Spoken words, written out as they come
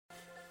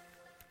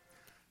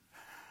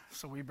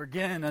So we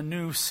begin a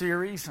new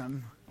series.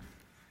 I'm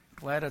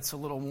glad it's a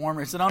little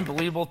warmer. Is it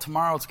unbelievable?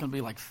 Tomorrow it's going to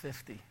be like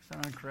 50. Is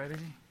that not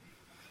crazy?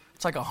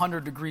 It's like a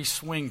 100-degree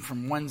swing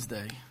from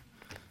Wednesday,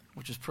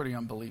 which is pretty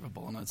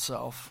unbelievable in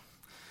itself.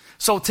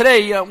 So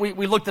today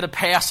we looked at a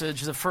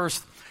passage. The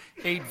first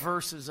 8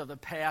 verses of the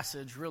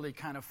passage really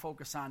kind of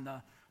focus on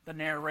the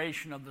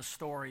narration of the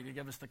story to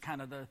give us the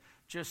kind of the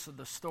gist of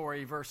the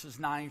story. Verses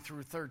 9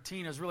 through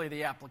 13 is really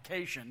the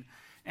application.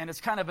 And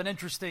it's kind of an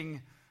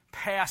interesting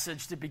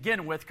passage to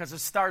begin with because it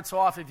starts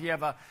off, if you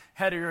have a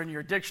header in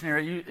your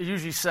dictionary, it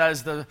usually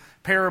says the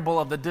parable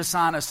of the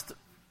dishonest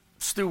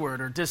steward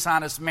or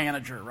dishonest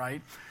manager,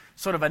 right?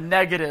 Sort of a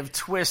negative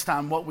twist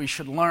on what we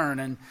should learn.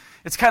 And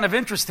it's kind of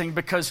interesting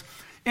because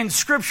in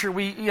Scripture,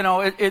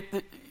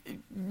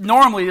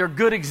 normally there are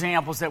good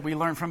examples that we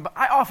learn from, but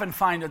I often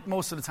find that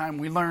most of the time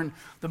we learn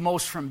the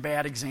most from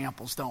bad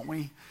examples, don't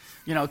we?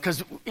 You know,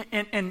 because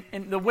in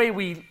the way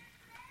we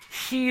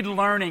heed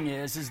learning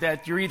is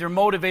that you're either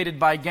motivated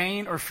by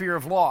gain or fear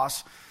of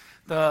loss.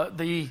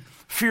 The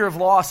fear of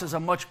loss is a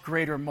much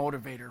greater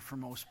motivator for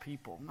most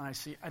people. And I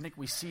think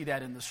we see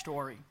that in the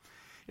story.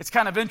 It's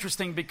kind of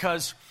interesting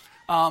because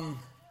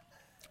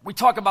we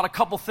talk about a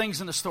couple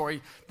things in the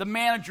story. The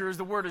manager,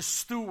 the word is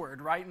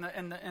steward, right?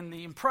 And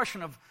the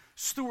impression of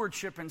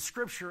stewardship in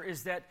Scripture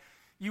is that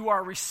you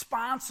are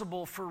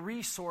responsible for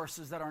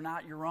resources that are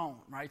not your own,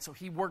 right? So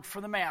he worked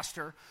for the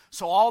master.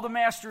 So all the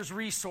master's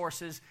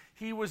resources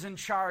he was in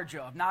charge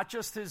of, not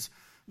just his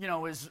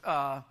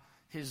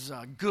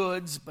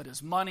goods, but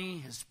his money,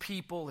 his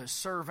people, his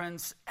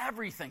servants,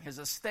 everything, his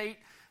estate.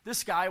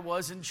 This guy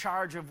was in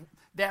charge of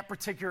that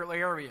particular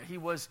area. He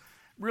was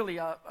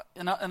really,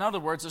 in other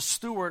words, a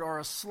steward or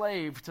a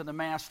slave to the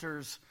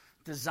master's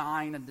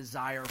design and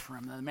desire for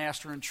him. The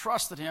master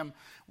entrusted him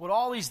with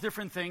all these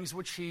different things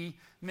which he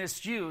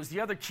misused. The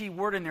other key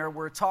word in there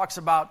where it talks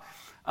about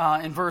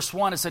in verse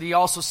 1 is that he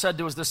also said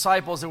to his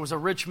disciples there was a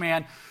rich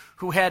man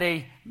who had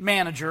a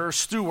manager or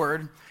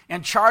steward,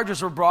 and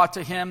charges were brought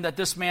to him that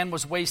this man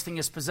was wasting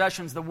his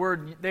possessions. The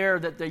word there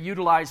that they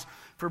utilize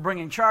for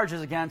bringing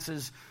charges against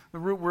is, the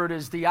root word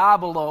is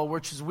diabolo,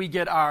 which is we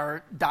get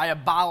our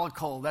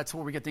diabolical. That's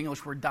where we get the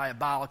English word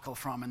diabolical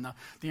from. And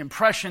the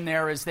impression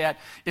there is that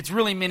it's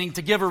really meaning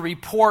to give a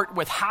report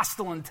with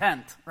hostile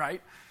intent,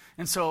 right?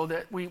 And so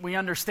that we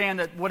understand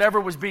that whatever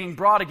was being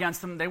brought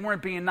against them, they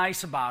weren't being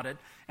nice about it,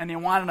 and they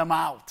wanted them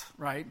out,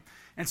 right?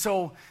 And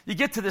so you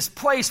get to this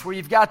place where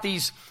you've got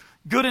these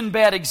good and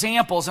bad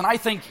examples, and I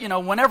think,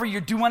 whenever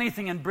you do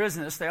anything in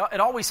business,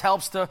 it always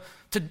helps to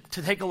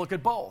take a look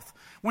at both.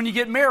 When you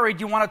get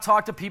married, you want to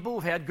talk to people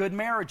who've had good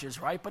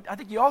marriages, right? But I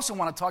think you also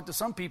want to talk to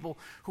some people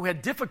who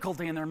had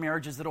difficulty in their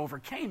marriages that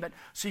overcame it,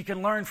 so you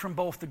can learn from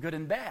both the good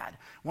and bad.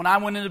 When I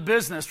went into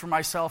business for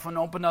myself and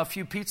opened a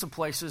few pizza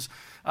places,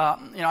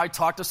 I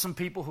talked to some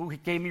people who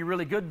gave me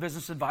really good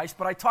business advice,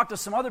 but I talked to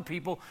some other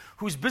people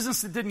whose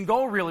business didn't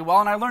go really well,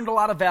 and I learned a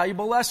lot of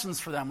valuable lessons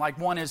for them. Like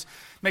one is,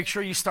 make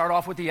sure you start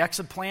off with the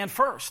exit plan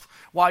first.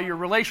 While your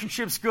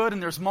relationship's good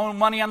and there's no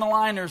money on the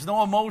line, there's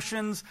no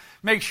emotions,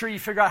 make sure you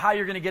figure out how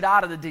you're going to get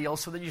out of the deal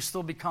so that you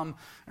still become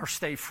or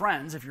stay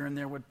friends if you're in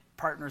there with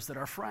partners that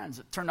are friends.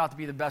 It turned out to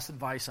be the best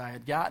advice I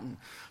had gotten.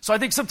 So I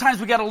think sometimes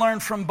we got to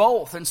learn from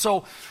both. And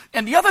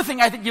the other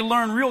thing I think you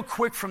learn real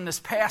quick from this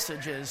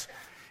passage is,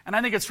 and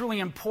I think it's really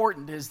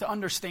important, is to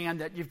understand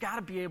that you've got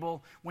to be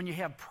able, when you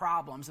have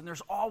problems, and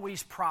there's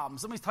always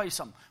problems. Let me tell you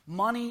something.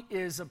 Money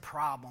is a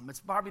problem. It's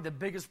probably the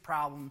biggest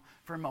problem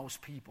for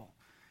most people.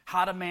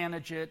 How to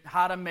manage it,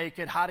 how to make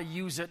it, how to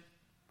use it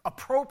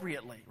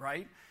appropriately,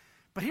 right?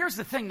 But here's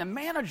the thing. The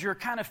manager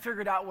kind of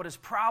figured out what his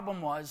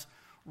problem was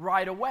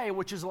right away,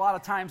 which is a lot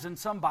of times in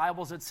some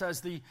Bibles it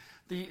says the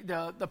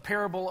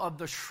parable of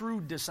the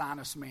shrewd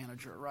dishonest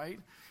manager, right?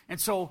 And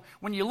so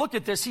when you look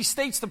at this, he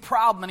states the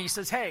problem and he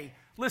says, hey,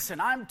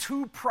 listen, I'm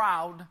too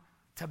proud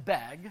to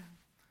beg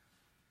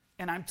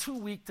and I'm too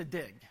weak to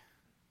dig.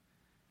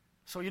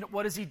 So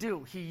what does he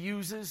do? He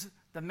uses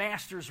the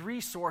master's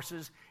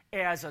resources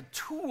as a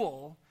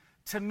tool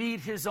to meet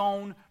his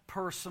own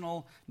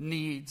personal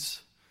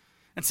needs.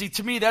 And see,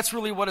 to me, that's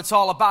really what it's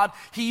all about.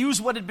 He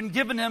used what had been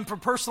given him for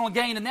personal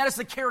gain, and that is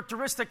the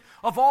characteristic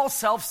of all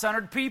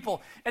self-centered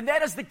people. And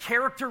that is the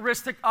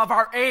characteristic of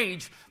our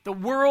age. The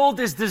world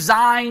is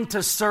designed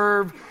to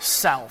serve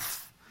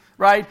self,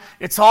 right?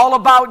 It's all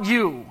about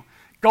you.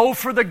 Go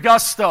for the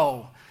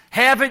gusto.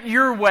 Have it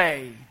your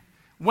way.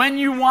 When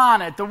you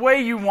want it, the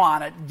way you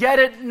want it. Get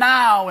it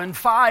now in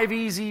 5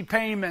 easy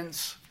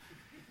payments.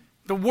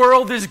 The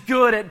world is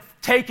good at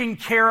taking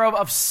care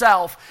of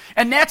self.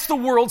 And that's the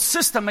world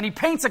system. And he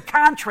paints a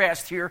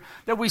contrast here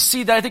that we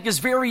see that I think is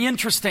very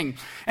interesting.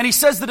 And he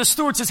says that the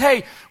steward says,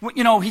 hey,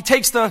 he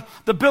takes the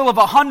bill of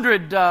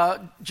 100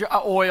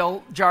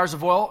 jars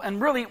of oil,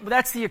 and really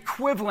that's the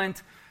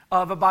equivalent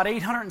of about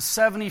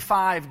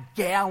 875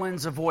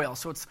 gallons of oil.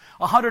 So it's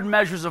 100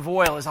 measures of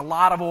oil is a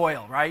lot of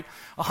oil, right?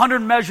 100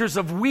 measures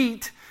of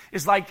wheat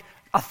is like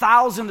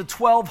 1,000 to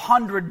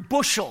 1,200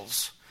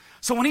 bushels.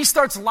 So when he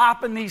starts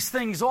lopping these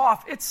things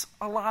off, it's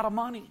a lot of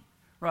money,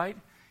 right?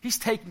 He's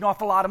taking an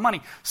awful lot of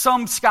money.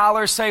 Some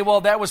scholars say,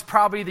 well, that was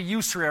probably the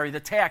usury, the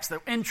tax,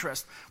 the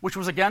interest, which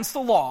was against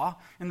the law,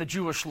 in the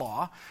Jewish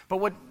law. But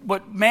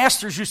what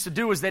masters used to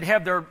do is they'd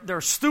have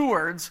their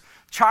stewards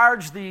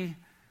charge the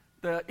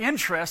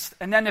interest,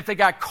 and then if they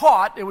got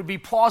caught, it would be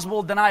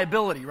plausible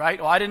deniability, right?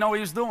 Oh, I didn't know he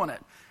was doing it.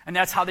 And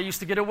that's how they used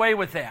to get away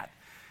with that.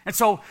 And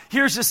so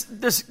here's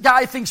this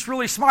guy thinks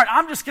really smart.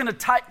 I'm just going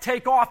to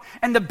take off.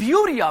 And the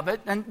beauty of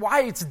it, and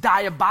why it's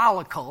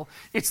diabolical,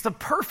 it's the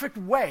perfect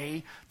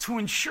way to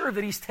ensure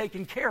that he's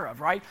taken care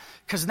of, right?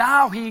 Because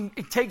now he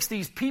takes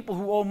these people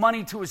who owe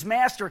money to his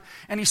master,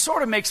 and he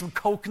sort of makes them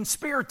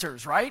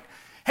co-conspirators, right?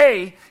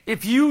 Hey,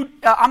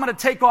 I'm going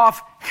to take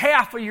off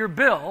half of your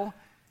bill,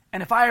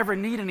 and if I ever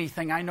need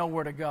anything, I know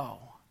where to go.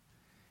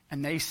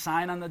 And they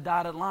sign on the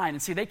dotted line.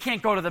 And see, they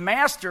can't go to the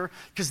master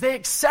because they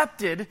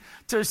accepted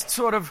to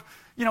sort of,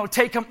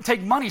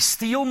 take money,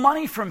 steal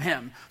money from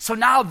him. So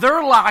now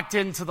they're locked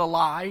into the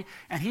lie,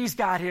 and he's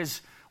got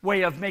his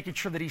way of making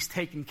sure that he's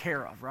taken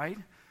care of, right?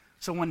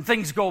 So when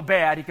things go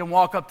bad, he can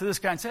walk up to this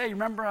guy and say, hey,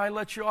 remember I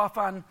let you off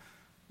on,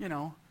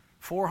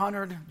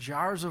 400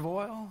 jars of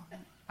oil?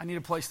 I need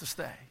a place to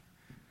stay.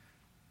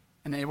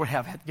 And they would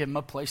have to give him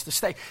a place to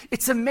stay.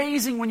 It's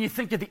amazing when you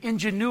think of the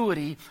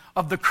ingenuity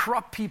of the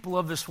corrupt people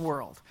of this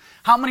world.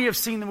 How many have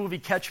seen the movie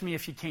Catch Me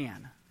If You Can?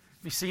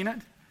 Have you seen it?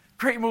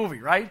 Great movie,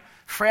 right?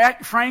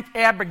 Frank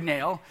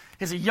Abagnale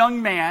is a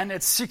young man.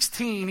 At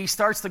 16, he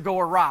starts to go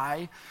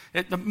awry.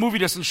 The movie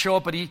doesn't show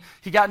it, but he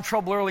got in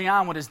trouble early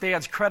on with his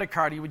dad's credit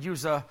card. He would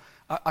use a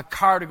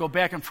car to go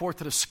back and forth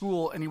to the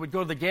school, and he would go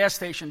to the gas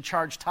station,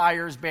 charge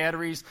tires,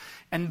 batteries,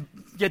 and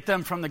get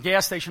them from the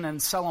gas station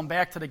and sell them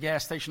back to the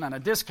gas station on a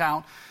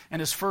discount. And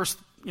his first,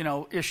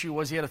 issue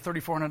was he had a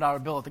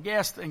 $3,400 bill at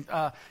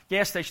the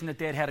gas station that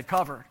Dad had to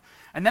cover.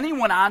 And then he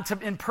went on to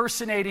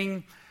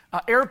impersonating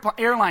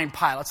airline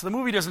pilots. The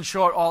movie doesn't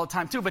show it all the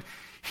time, too, but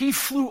he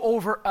flew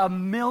over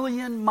 1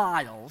 million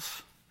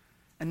miles,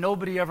 and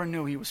nobody ever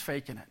knew he was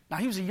faking it. Now,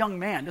 he was a young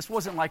man. This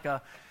wasn't like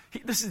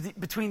this is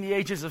between the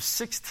ages of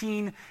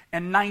 16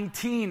 and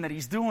 19 that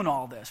he's doing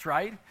all this,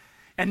 right?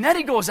 And then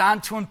he goes on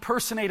to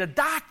impersonate a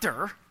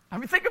doctor. I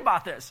mean, think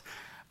about this.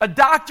 A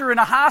doctor in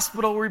a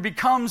hospital where he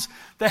becomes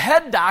the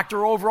head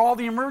doctor over all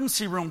the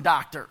emergency room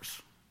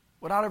doctors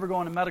without ever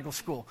going to medical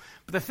school.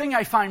 But the thing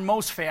I find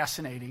most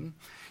fascinating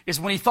is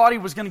when he thought he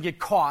was going to get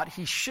caught,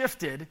 he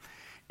shifted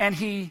and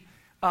he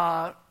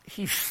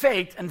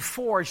faked and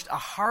forged a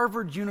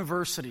Harvard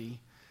University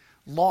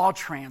law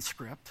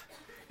transcript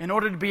in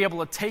order to be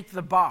able to take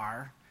the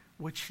bar,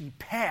 which he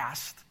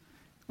passed.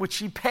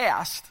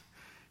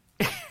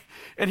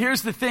 And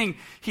here's the thing.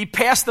 He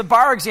passed the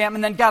bar exam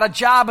and then got a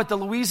job at the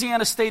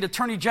Louisiana State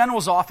Attorney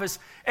General's office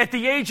at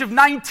the age of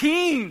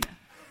 19.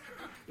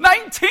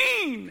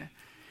 19!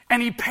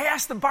 And he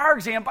passed the bar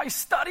exam by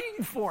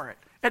studying for it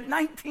at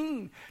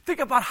 19. Think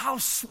about how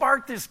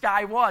smart this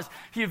guy was.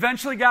 He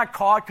eventually got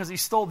caught because he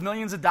stole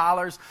millions of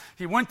dollars.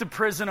 He went to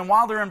prison, and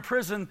while they're in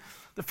prison,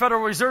 the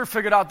Federal Reserve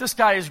figured out this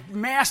guy is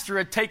master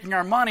at taking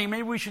our money.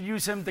 Maybe we should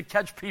use him to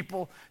catch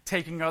people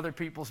taking other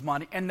people's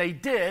money. And they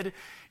did.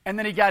 And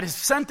then he got his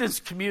sentence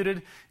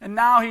commuted. And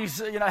now he's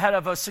head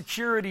of a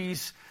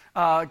securities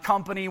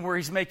company where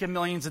he's making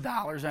millions of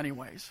dollars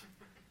anyways.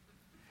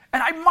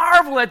 And I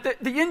marvel at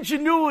the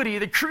ingenuity,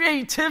 the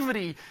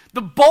creativity,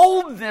 the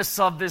boldness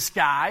of this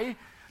guy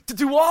to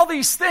do all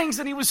these things.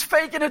 And he was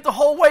faking it the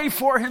whole way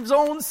for his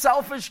own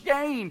selfish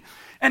gain.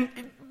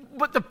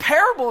 But the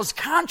parable is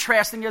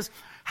contrasting as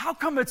how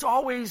come it's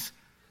always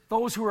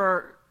those who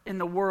are in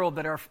the world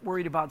that are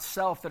worried about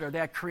self that are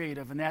that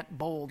creative and that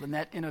bold and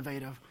that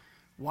innovative?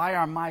 Why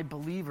are my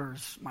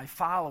believers, my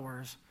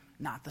followers,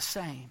 not the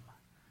same?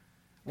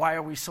 Why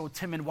are we so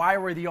timid? Why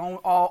are we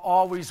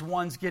always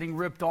ones getting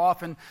ripped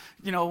off? And,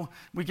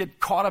 we get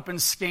caught up in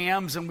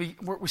scams, and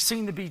we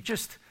seem to be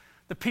just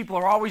the people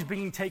are always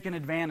being taken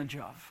advantage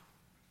of.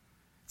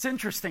 It's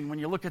interesting when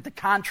you look at the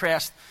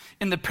contrast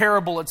in the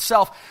parable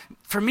itself.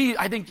 For me,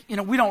 I think,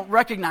 we don't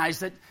recognize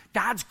that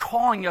God's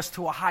calling us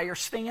to a higher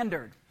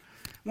standard.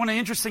 One of the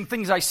interesting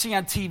things I see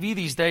on TV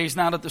these days,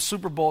 now that the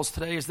Super Bowl's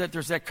today, is that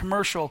there's that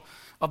commercial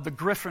of the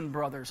Griffin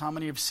brothers. How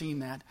many have seen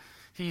that?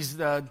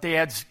 The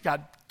dad's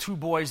got 2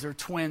 boys, they're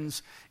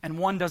twins, and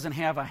one doesn't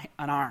have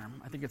an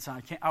arm. I think it's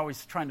on. I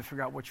always trying to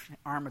figure out which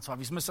arm it's off.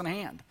 He's missing a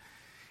hand.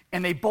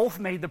 And they both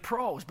made the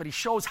pros, but he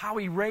shows how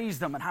he raised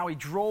them and how he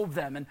drove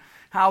them and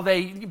how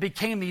they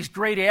became these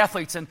great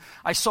athletes. And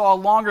I saw a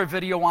longer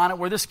video on it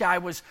where this guy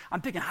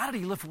I'm thinking, how did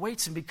he lift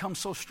weights and become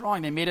so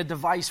strong? They made a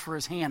device for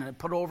his hand and it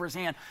put it over his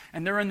hand,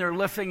 and they're in there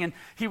lifting, and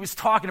he was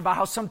talking about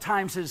how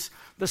sometimes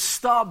the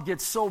stub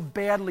gets so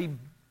badly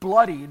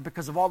bloodied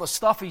because of all the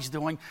stuff he's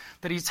doing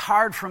that it's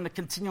hard for him to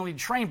continually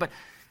train. But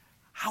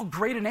how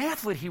great an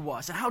athlete he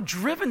was and how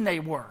driven they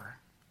were.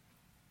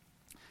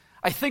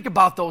 I think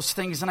about those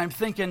things, and I'm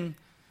thinking,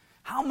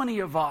 how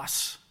many of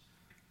us,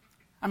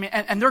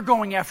 and they're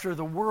going after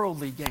the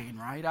worldly gain,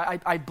 right?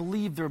 I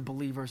believe they're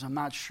believers. I'm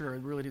not sure. I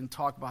really didn't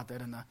talk about that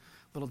in the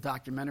little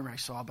documentary I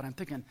saw, but I'm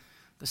thinking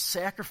the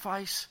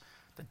sacrifice,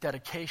 the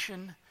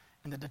dedication,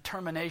 and the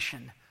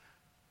determination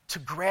to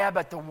grab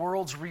at the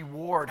world's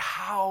reward,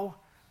 how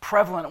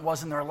prevalent it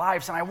was in their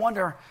lives. And I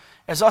wonder,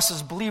 as us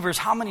as believers,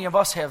 how many of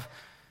us have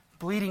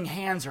bleeding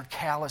hands or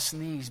callous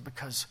knees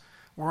because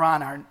we're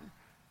on our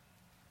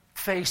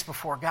face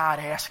before God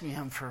asking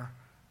Him for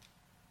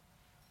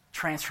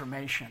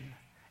transformation,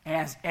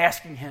 and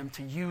asking Him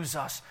to use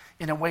us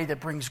in a way that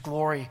brings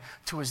glory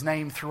to His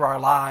name through our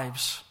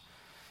lives.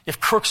 If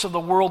crooks of the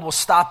world will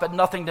stop at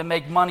nothing to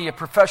make money, if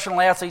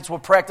professional athletes will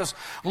practice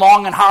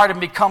long and hard and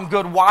become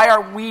good, why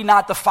are we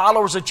not the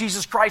followers of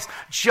Jesus Christ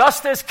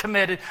just as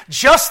committed,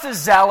 just as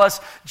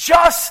zealous,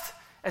 just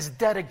as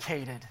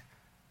dedicated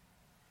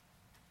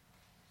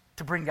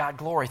to bring God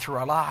glory through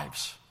our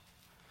lives?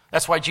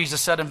 That's why Jesus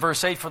said in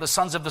verse 8, "For the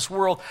sons of this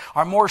world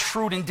are more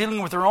shrewd in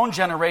dealing with their own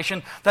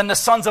generation than the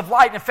sons of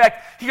light." In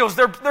fact, He goes,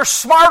 they're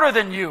smarter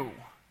than you.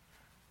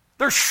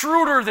 They're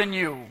shrewder than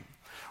you.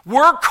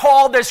 We're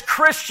called as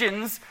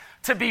Christians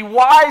to be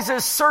wise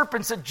as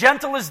serpents and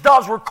gentle as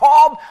doves. We're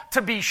called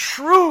to be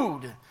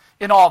shrewd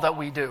in all that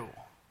we do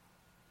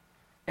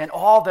and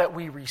all that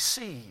we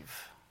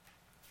receive.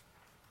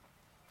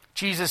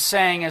 Jesus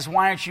saying,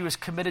 why aren't you as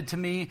committed to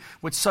me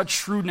with such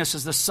shrewdness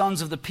as the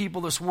sons of the people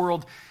of this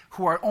world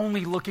who are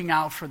only looking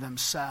out for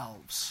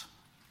themselves?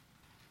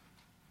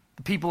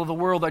 The people of the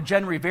world are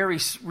generally very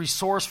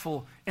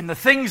resourceful in the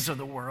things of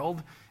the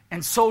world,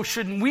 and so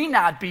shouldn't we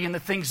not be in the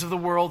things of the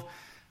world,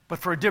 but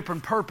for a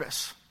different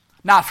purpose.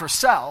 Not for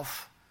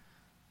self,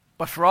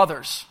 but for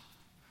others.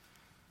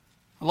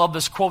 I love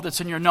this quote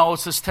that's in your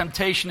notes. This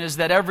temptation is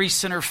that every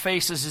sinner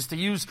faces is to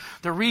use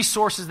the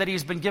resources that he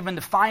has been given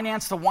to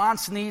finance the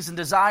wants, needs, and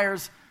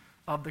desires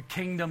of the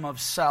kingdom of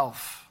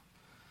self.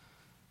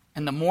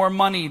 And the more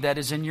money that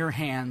is in your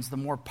hands, the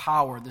more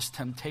power this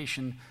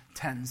temptation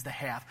tends to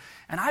have.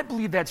 And I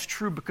believe that's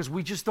true because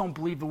we just don't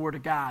believe the Word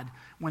of God.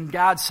 When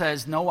God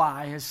says, "No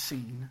eye has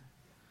seen,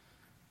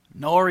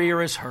 nor ear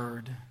has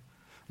heard,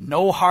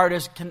 no heart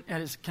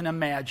can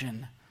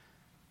imagine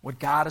what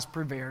God has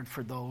prepared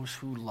for those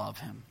who love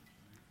Him,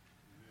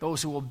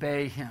 those who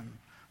obey Him,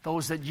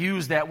 those that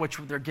use that which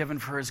they're given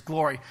for His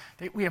glory."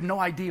 We have no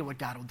idea what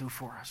God will do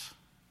for us.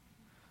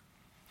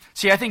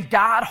 See, I think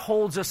God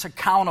holds us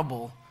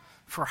accountable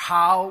for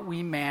how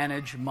we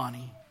manage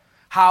money,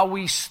 how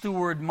we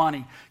steward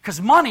money. Because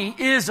money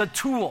is a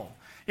tool.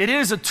 It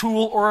is a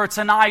tool or it's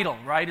an idol,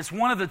 right? It's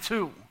one of the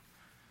two.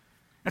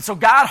 And so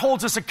God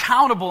holds us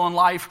accountable in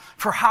life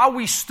for how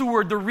we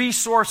steward the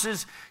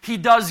resources He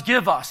does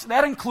give us.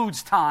 That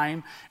includes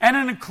time, and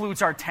it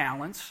includes our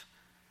talents.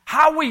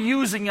 How are we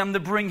using them to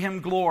bring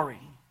Him glory?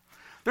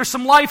 There's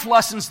some life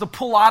lessons to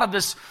pull out of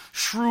this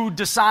shrewd,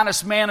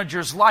 dishonest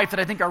manager's life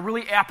that I think are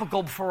really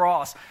applicable for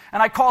us.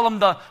 And I call them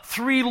the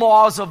 3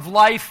 laws of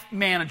life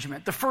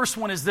management. The first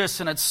one is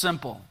this, and it's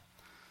simple.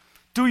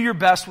 Do your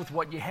best with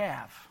what you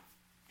have.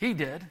 He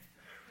did.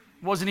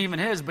 It wasn't even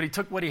his, but he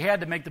took what he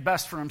had to make the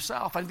best for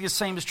himself. I think the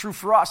same is true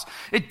for us.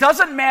 It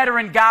doesn't matter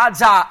in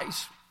God's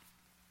eyes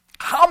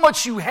how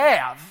much you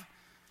have.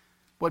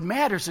 What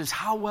matters is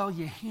how well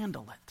you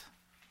handle it.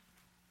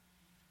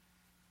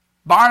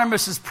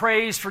 Barnabas is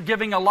praised for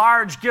giving a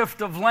large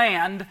gift of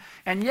land,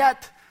 and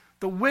yet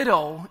the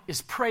widow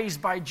is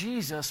praised by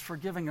Jesus for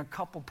giving a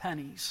couple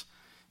pennies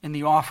in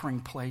the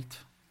offering plate.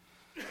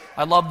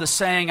 I love the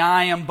saying,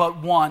 "I am but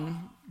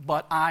one,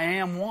 but I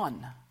am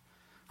one.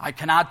 I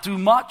cannot do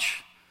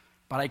much,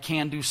 but I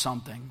can do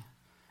something.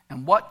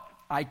 And what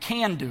I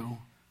can do,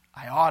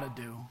 I ought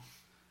to do.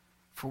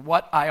 For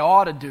what I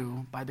ought to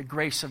do, by the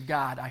grace of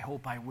God, I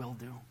hope I will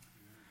do."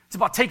 It's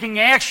about taking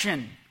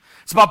action.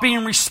 It's about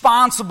being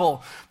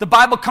responsible. The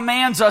Bible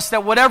commands us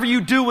that whatever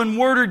you do in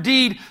word or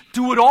deed,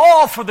 do it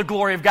all for the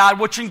glory of God,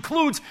 which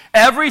includes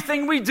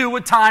everything we do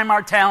with time,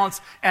 our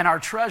talents, and our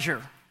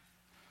treasure.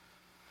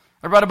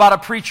 I read about a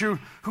preacher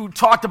who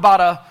talked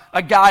about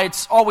a guy.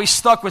 It's always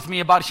stuck with me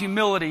about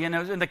humility. And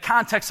in the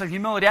context of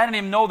humility, I didn't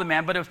even know the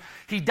man, but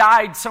he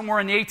died somewhere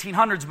in the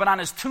 1800s. But on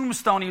his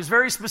tombstone, he was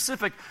very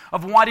specific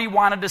of what he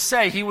wanted to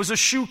say. He was a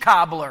shoe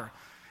cobbler.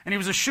 And he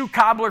was a shoe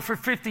cobbler for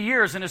 50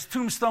 years. And his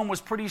tombstone was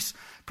pretty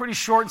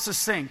short and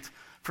succinct.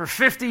 For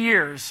 50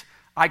 years,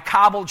 I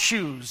cobbled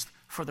shoes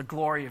for the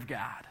glory of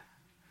God.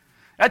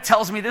 That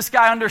tells me this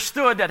guy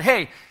understood that,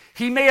 hey,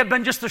 he may have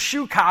been just a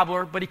shoe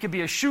cobbler, but he could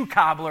be a shoe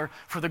cobbler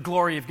for the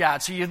glory of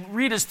God. So you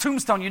read his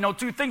tombstone, you know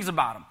 2 things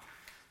about him.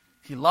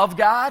 He loved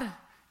God,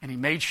 and he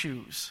made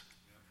shoes.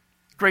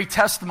 Great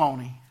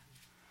testimony.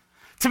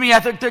 To me, I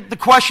think the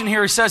question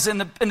here, he says in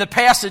the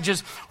passage,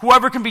 is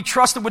whoever can be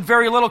trusted with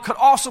very little could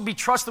also be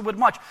trusted with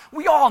much.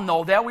 We all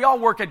know that. We all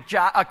work at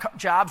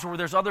jobs where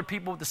there's other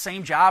people with the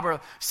same job or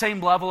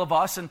same level of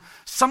us, and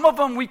some of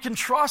them we can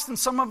trust, and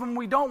some of them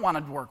we don't want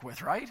to work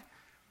with, right?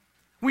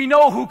 We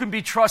know who can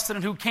be trusted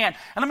and who can't.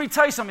 And let me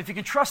tell you something. If you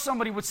can trust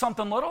somebody with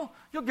something little,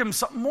 you'll give them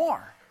something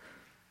more.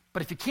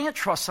 But if you can't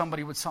trust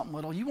somebody with something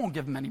little, you won't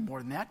give them any more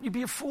than that. You'd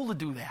be a fool to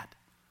do that.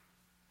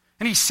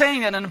 And he's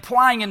saying that and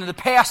applying it into the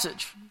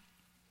passage.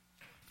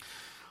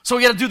 So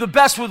we got to do the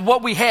best with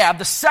what we have.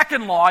 The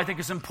second law I think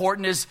is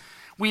important is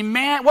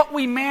what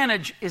we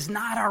manage is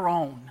not our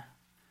own.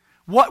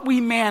 What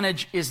we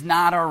manage is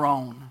not our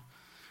own.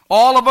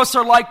 All of us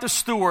are like the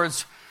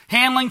stewards,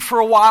 handling for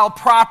a while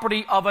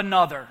property of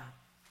another.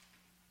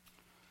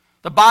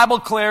 The Bible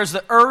declares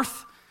the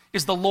earth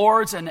is the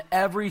Lord's and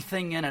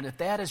everything in it. If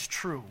that is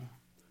true,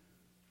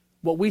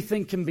 what we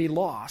think can be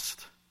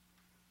lost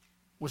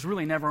was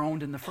really never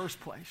owned in the first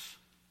place.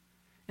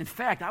 In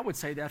fact, I would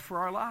say that for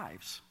our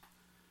lives.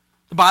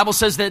 The Bible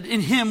says that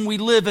in Him we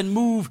live and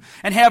move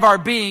and have our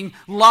being.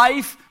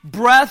 Life,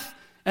 breath,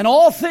 and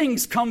all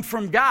things come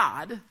from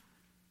God,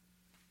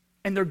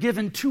 and they're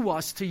given to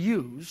us to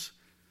use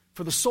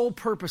for the sole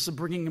purpose of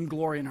bringing Him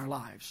glory in our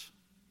lives.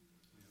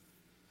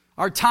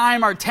 Our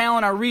time, our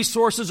talent, our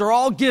resources are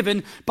all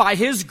given by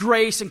His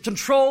grace and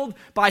controlled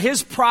by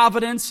His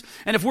providence.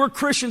 And if we're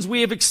Christians,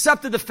 we have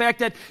accepted the fact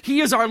that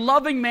He is our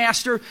loving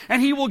Master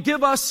and He will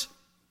give us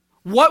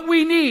what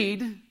we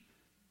need,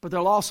 but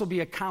there'll also be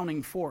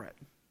accounting for it.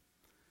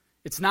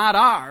 It's not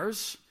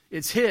ours,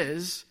 it's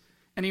His,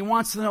 and He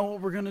wants to know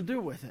what we're going to do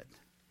with it.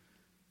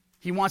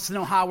 He wants to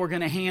know how we're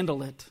going to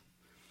handle it.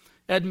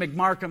 Ed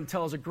McMarkham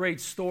tells a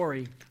great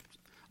story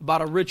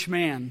about a rich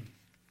man,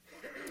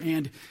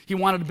 and he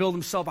wanted to build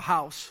himself a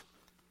house.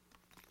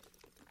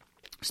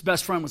 His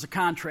best friend was a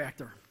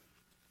contractor,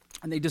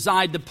 and they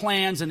designed the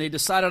plans, and they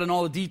decided on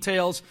all the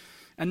details,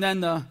 and then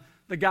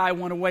the guy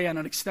went away on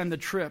an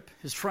extended trip.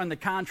 His friend, the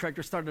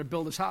contractor, started to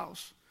build his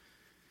house.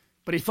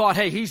 But he thought,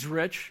 hey, he's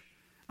rich.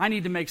 I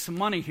need to make some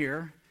money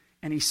here,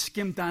 and he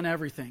skimped on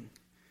everything.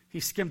 He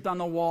skimped on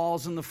the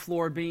walls and the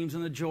floor beams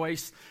and the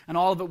joists, and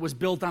all of it was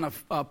built on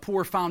a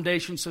poor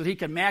foundation so that he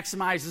could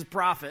maximize his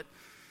profit,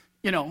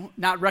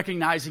 not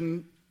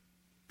recognizing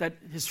that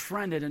his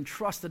friend had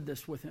entrusted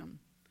this with him.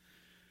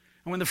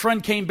 And when the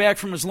friend came back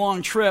from his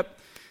long trip,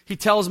 he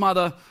tells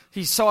him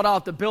he sought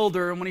out the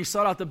builder, and when he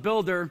sought out the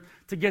builder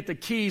to get the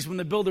keys, when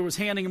the builder was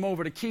handing him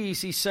over the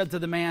keys, he said to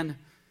the man,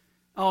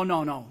 "Oh,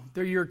 no,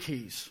 they're your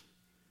keys.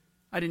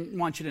 I didn't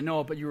want you to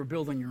know it, but you were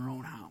building your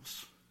own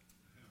house."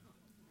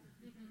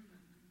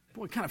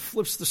 Boy, it kind of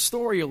flips the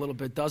story a little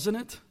bit, doesn't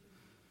it?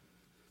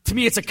 To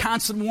me, it's a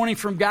constant warning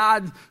from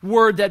God's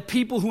word that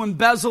people who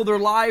embezzle their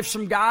lives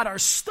from God are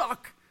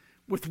stuck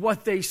with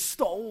what they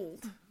stole.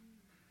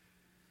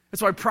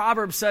 That's why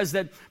Proverbs says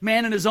that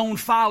man in his own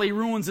folly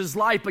ruins his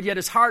life, but yet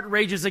his heart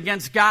rages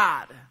against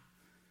God.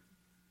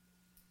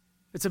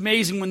 It's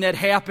amazing when that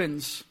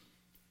happens.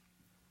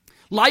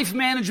 Life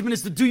management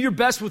is to do your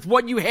best with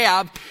what you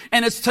have,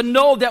 and it's to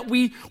know that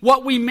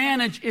what we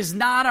manage is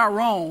not our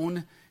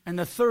own. And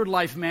the third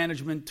life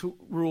management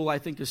rule, I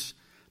think, is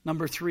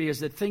number 3, is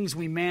that things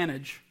we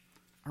manage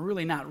are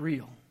really not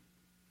real.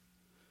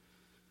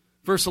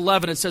 Verse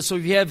 11, it says, "So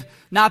if you have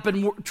not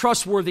been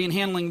trustworthy in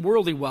handling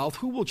worldly wealth,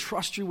 who will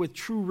trust you with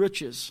true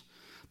riches?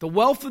 The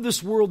wealth of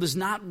this world is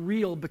not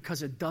real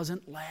because it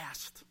doesn't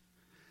last.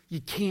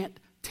 You can't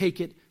take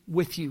it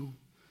with you.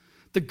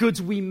 The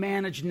goods we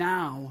manage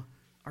now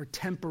are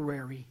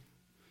temporary.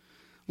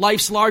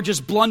 Life's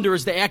largest blunder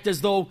is to act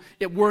as though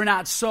it were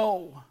not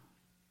so."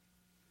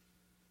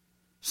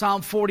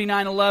 Psalm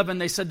 49:11,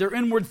 they said, "Their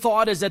inward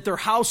thought is that their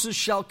houses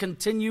shall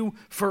continue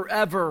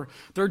forever,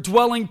 their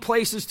dwelling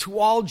places to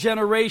all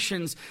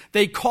generations.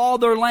 They call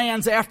their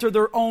lands after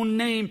their own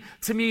name."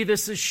 To me,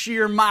 this is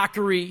sheer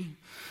mockery.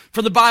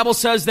 For the Bible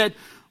says that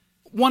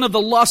one of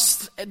the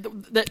lusts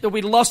that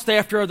we lust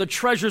after are the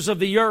treasures of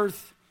the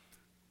earth.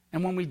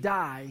 And when we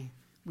die,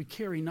 we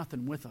carry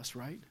nothing with us,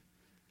 right?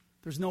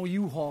 There's no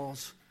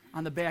U-Hauls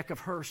on the back of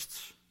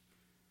hearses.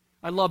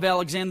 I love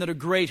Alexander the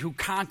Great, who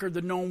conquered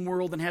the known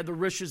world and had the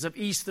riches of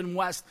east and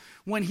west.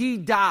 When he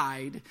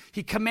died,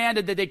 he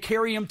commanded that they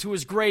carry him to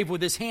his grave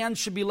with his hands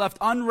should be left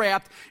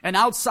unwrapped and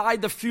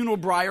outside the funeral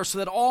pyre so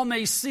that all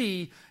may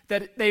see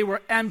that they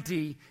were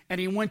empty, and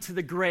he went to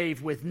the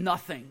grave with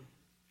nothing.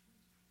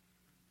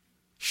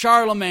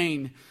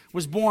 Charlemagne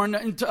was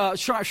born,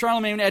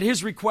 Charlemagne at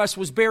his request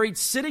was buried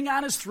sitting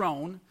on his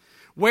throne,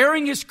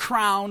 wearing his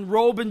crown,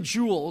 robe, and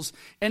jewels,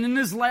 and in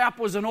his lap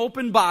was an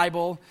open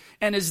Bible,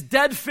 and his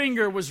dead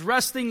finger was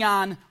resting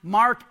on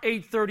Mark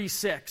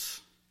 8:36.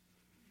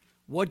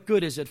 What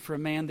good is it for a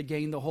man to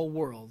gain the whole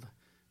world,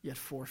 yet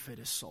forfeit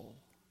his soul?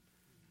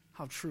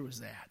 How true is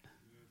that?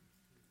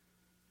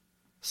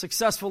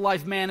 Successful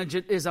life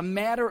management is a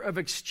matter of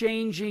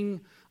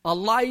exchanging a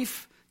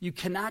life you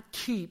cannot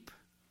keep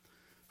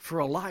for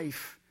a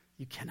life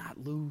you cannot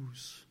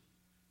lose.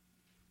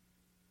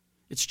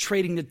 It's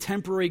trading the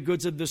temporary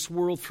goods of this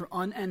world for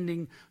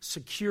unending,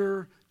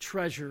 secure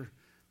treasure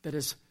that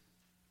is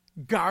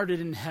guarded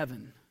in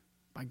heaven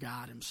by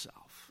God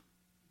Himself.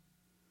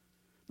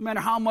 No matter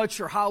how much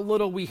or how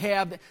little we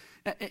have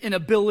in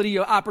ability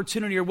or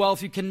opportunity or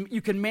wealth, you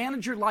can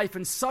manage your life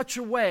in such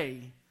a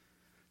way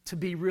to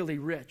be really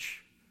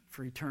rich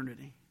for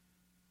eternity.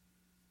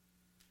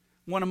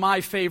 One of my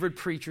favorite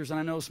preachers, and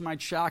I know this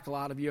might shock a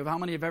lot of you, how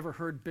many have ever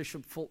heard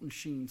Bishop Fulton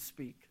Sheen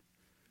speak?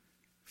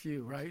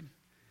 Few, right?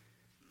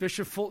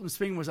 Bishop Fulton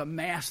Sheen was a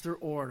master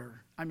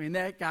orator. I mean,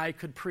 that guy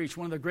could preach.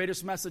 One of the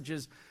greatest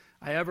messages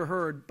I ever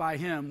heard by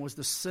him was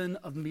the sin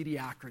of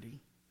mediocrity.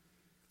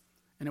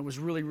 And it was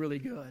really, really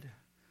good.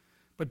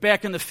 But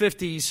back in the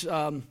 50s,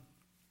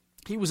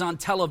 he was on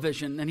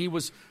television, and he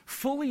was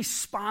fully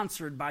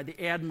sponsored by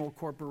the Admiral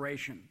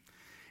Corporation.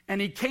 And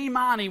he came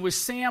on, he was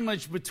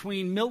sandwiched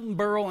between Milton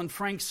Berle and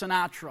Frank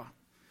Sinatra.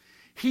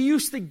 He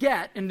used to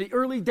get, in the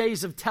early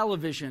days of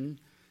television,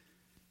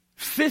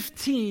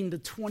 15 to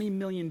 20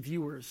 million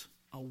viewers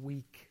a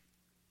week.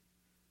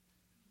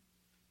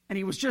 And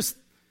he was just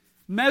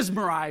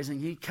mesmerizing.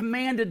 He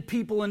commanded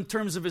people in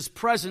terms of his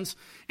presence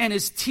and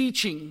his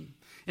teaching.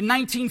 In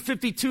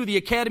 1952, the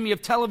Academy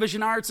of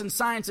Television Arts and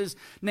Sciences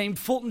named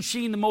Fulton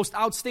Sheen the most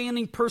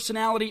outstanding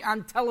personality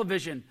on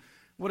television.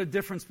 What a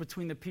difference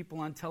between the people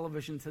on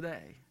television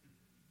today.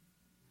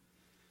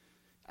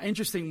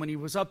 Interesting, when he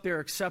was up there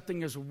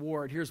accepting his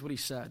award, here's what he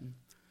said.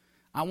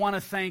 I want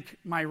to thank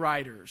my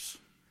writers,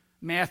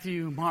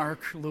 Matthew,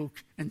 Mark,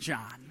 Luke, and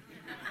John.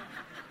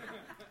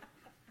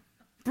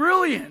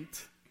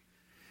 Brilliant.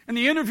 And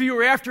the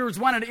interviewer afterwards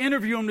wanted to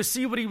interview him to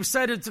see what he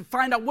said and to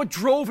find out what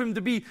drove him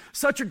to be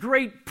such a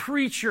great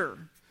preacher.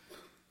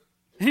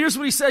 And here's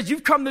what he says.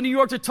 You've come to New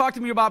York to talk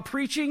to me about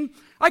preaching?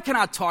 I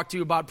cannot talk to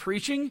you about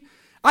preaching.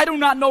 I do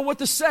not know what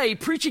to say.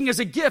 Preaching is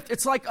a gift.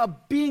 It's like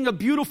being a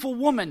beautiful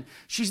woman.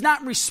 She's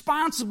not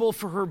responsible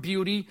for her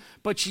beauty,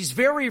 but she's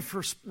very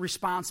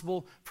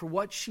responsible for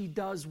what she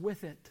does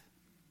with it.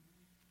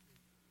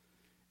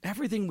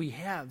 Everything we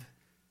have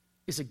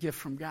is a gift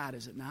from God,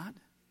 is it not?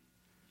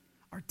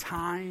 Our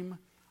time,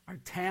 our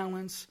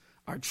talents,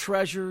 our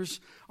treasures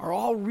are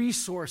all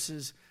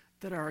resources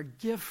that are a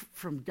gift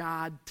from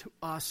God to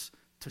us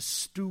to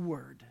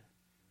steward.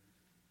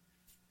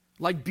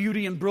 Like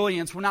beauty and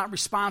brilliance, we're not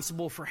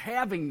responsible for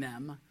having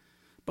them,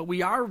 but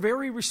we are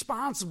very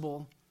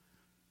responsible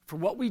for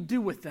what we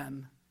do with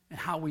them and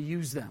how we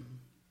use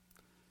them.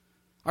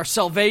 Our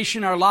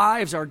salvation, our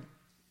lives are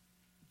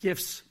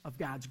gifts of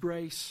God's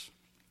grace.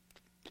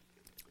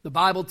 The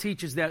Bible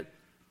teaches that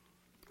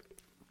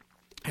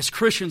as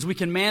Christians, we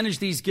can manage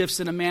these gifts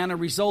in a manner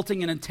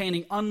resulting in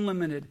attaining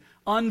unlimited,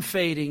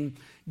 unfading,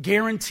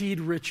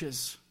 guaranteed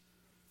riches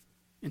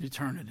in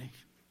eternity.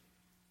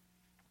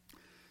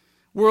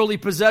 Worldly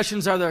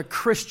possessions are the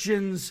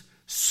Christian's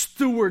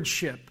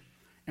stewardship,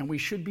 and we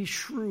should be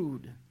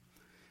shrewd.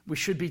 We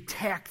should be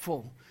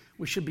tactful.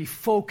 We should be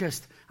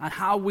focused on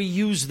how we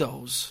use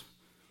those.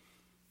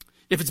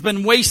 If it's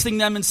been wasting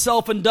them in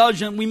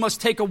self-indulgence, we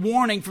must take a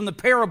warning from the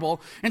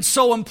parable and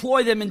so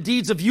employ them in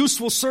deeds of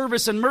useful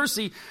service and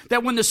mercy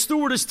that when the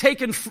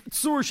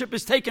stewardship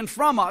is taken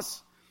from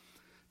us,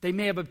 they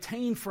may have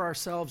obtained for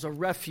ourselves a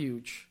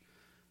refuge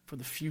for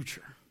the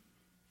future.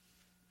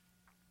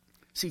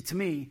 See, to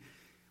me,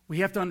 we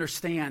have to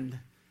understand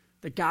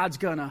that God's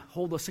going to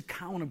hold us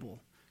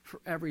accountable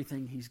for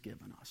everything He's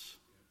given us.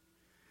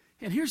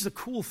 And here's the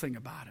cool thing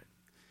about it.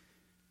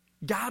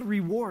 God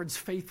rewards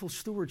faithful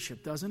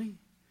stewardship, doesn't He?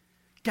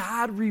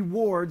 God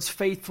rewards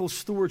faithful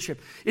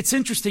stewardship. It's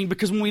interesting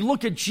because when we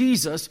look at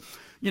Jesus,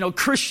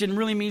 Christian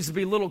really means to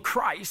be little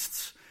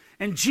Christs.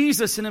 And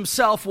Jesus in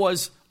Himself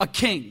was a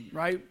king,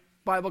 right?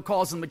 The Bible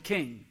calls Him a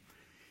king.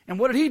 And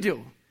what did He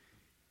do?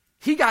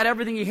 He got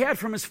everything He had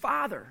from His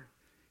Father.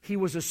 He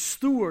was a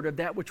steward of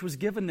that which was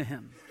given to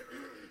Him.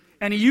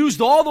 And He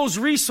used all those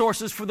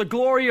resources for the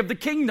glory of the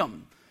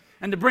kingdom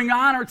and to bring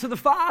honor to the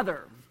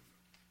Father.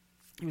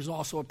 He was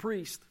also a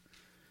priest.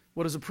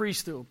 What does a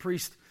priest do? A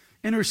priest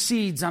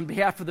intercedes on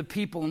behalf of the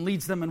people and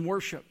leads them in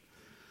worship.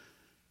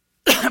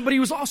 But he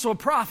was also a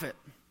prophet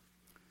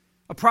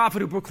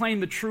who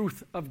proclaimed the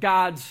truth of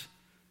God's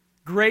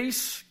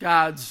grace,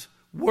 God's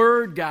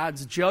word,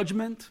 God's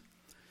judgment.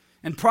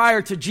 And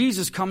prior to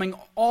Jesus coming,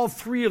 all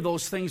three of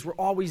those things were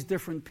always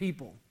different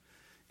people.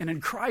 And in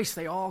Christ,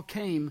 they all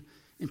came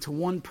into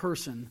one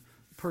person,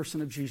 the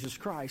person of Jesus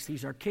Christ.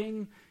 He's our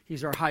king,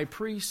 He's our high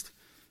priest,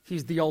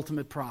 He's the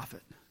ultimate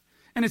prophet.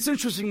 And it's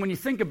interesting when you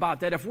think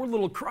about that. If we're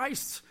little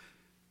Christs,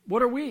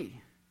 what are we?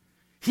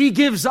 He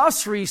gives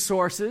us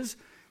resources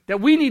that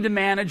we need to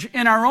manage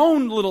in our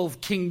own little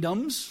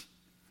kingdoms.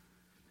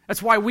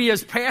 That's why we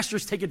as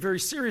pastors take it very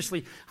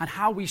seriously on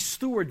how we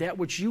steward that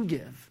which you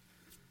give.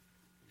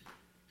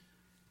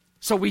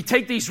 So we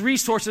take these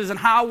resources and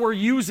how we're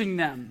using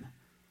them.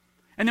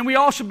 And then we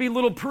all should be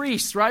little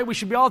priests, right? We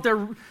should be out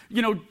there,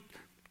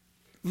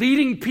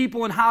 leading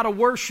people in how to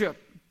worship,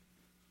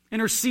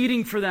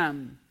 interceding for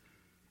them.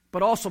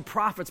 But also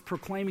prophets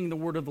proclaiming the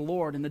word of the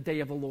Lord in the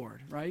day of the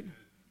Lord, right?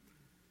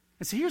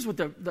 And so here's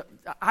what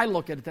I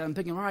look at it, and I'm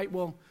thinking, all right,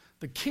 well,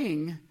 the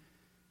king,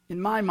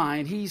 in my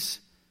mind, he's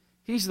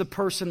the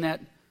person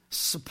that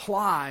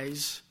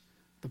supplies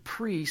the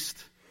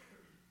priest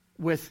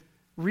with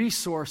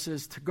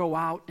resources to go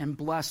out and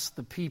bless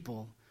the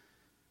people,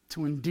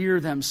 to endear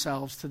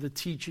themselves to the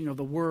teaching of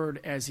the word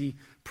as he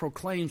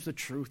proclaims the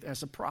truth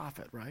as a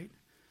prophet, right?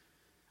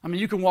 I mean,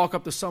 you can walk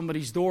up to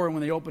somebody's door and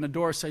when they open the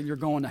door say, you're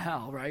going to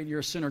hell, right? You're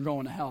a sinner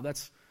going to hell.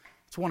 That's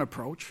one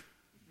approach.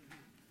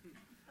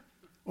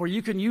 Or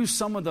you can use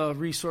some of the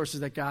resources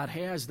that God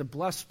has to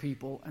bless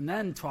people and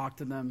then talk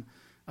to them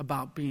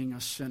about being a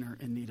sinner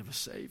in need of a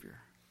Savior.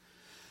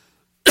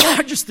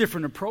 Just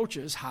different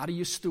approaches. How do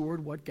you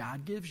steward what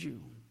God gives you?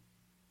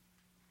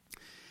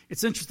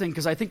 It's interesting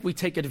because I think we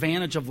take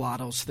advantage of a lot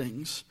of those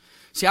things.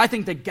 See, I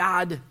think that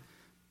God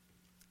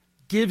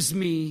gives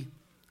me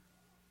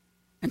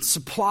and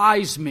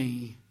supplies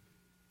me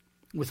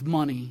with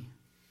money,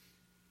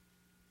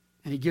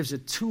 and he gives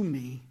it to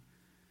me,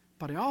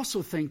 but I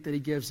also think that he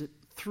gives it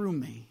through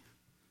me.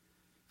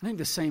 I think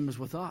the same is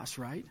with us,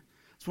 right?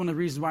 It's one of the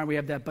reasons why we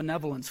have that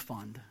benevolence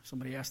fund.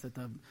 Somebody asked at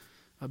the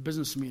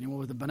business meeting, what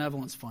was the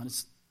benevolence fund?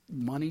 It's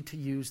money to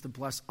use to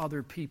bless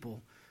other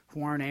people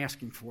who aren't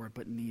asking for it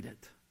but need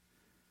it,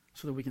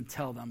 so that we can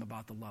tell them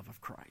about the love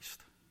of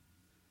Christ.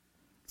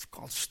 It's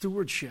called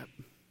stewardship.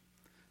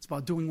 It's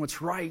about doing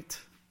what's right.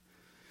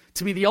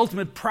 To me, the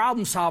ultimate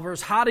problem solver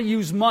is how to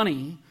use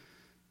money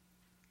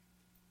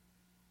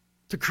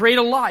to create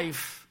a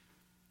life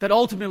that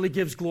ultimately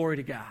gives glory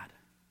to God.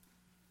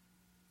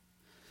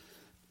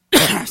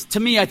 To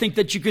me, I think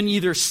that you can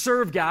either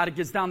serve God. It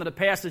gets down to the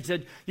passage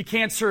that you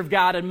can't serve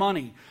God and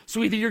money.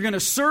 So either you're going to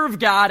serve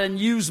God and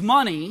use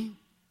money,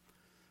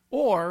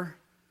 or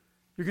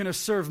you're going to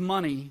serve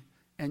money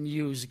and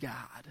use God.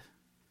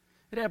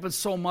 It happens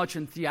so much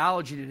in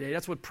theology today.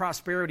 That's what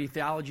prosperity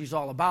theology is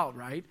all about,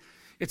 right?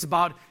 It's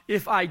about,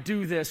 if I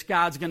do this,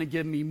 God's going to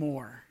give me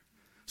more.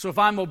 So if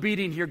I'm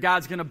obedient here,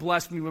 God's going to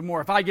bless me with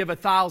more. If I give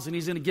 1,000,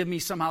 he's going to give me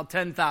somehow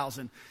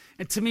 10,000.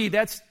 And to me,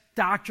 that's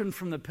doctrine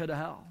from the pit of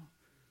hell.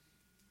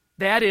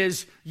 That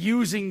is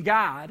using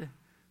God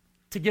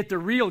to get the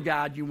real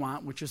God you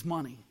want, which is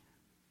money.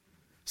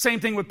 Same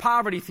thing with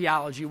poverty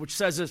theology, which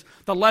says is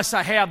the less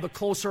I have, the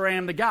closer I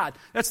am to God.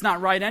 That's not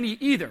right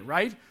either,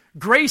 right?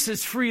 Grace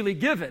is freely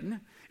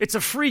given. It's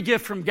a free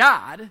gift from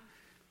God.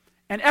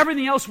 And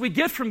everything else we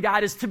get from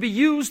God is to be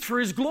used for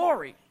his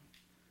glory.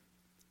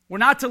 We're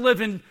not to live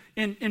in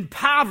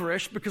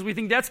impoverished because we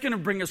think that's going to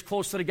bring us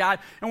closer to God.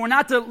 And we're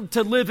not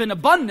to live in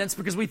abundance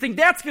because we think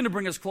that's going to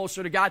bring us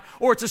closer to God.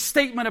 Or it's a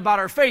statement about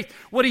our faith.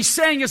 What he's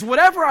saying is,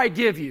 whatever I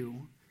give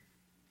you,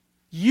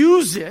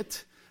 use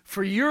it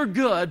for your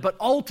good, but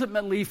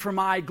ultimately for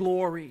my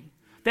glory.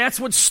 That's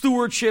what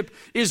stewardship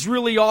is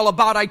really all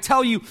about. I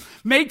tell you,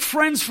 make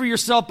friends for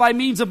yourself by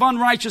means of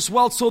unrighteous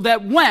wealth, so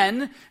that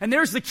when, and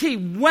there's the key,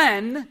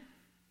 when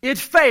it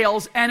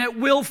fails, and it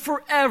will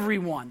for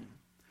everyone,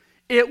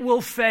 it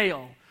will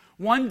fail.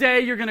 One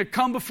day you're going to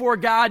come before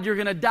God, you're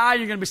going to die,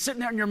 you're going to be sitting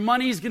there, and your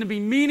money is going to be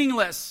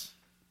meaningless.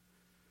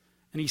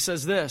 And he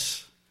says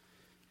this,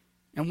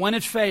 and when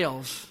it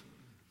fails,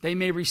 they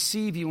may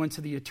receive you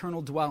into the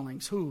eternal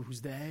dwellings.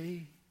 Who's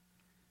they?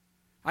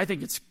 I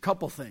think it's a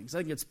couple things. I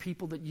think it's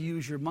people that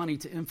use your money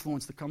to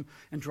influence to come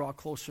and draw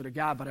closer to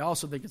God. But I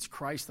also think it's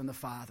Christ and the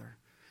Father.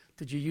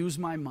 Did you use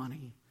my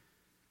money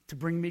to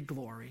bring me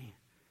glory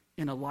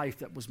in a life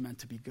that was meant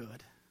to be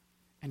good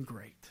and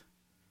great?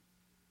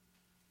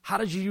 How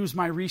did you use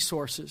my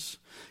resources?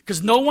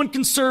 Because no one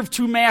can serve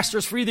two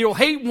masters, for either you'll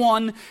hate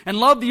one and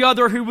love the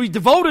other, who will be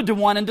devoted to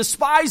one and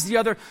despise the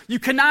other. You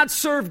cannot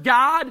serve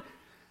God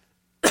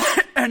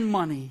and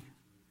money.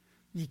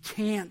 You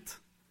can't.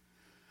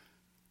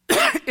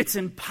 It's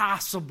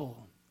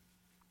impossible.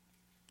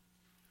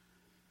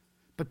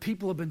 But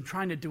people have been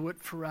trying to do it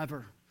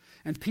forever.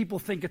 And people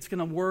think it's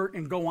going to work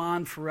and go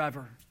on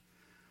forever.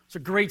 It's a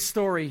great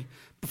story.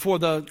 Before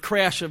the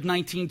crash of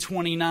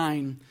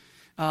 1929,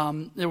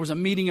 there was a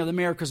meeting of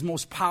America's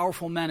most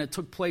powerful men. It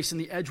took place in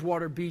the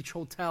Edgewater Beach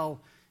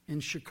Hotel in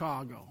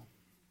Chicago.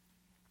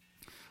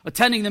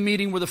 Attending the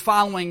meeting were the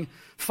following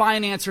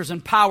financiers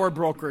and power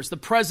brokers: the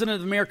president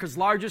of America's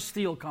largest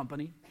steel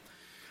company,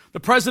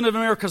 the president of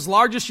America's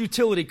largest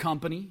utility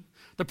company,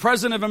 the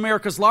president of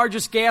America's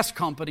largest gas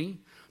company,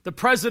 the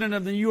president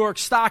of the New York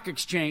Stock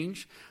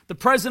Exchange, the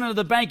president of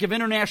the Bank of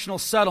International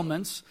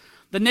Settlements,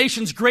 the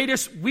nation's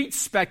greatest wheat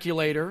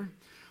speculator,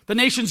 the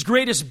nation's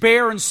greatest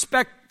bear and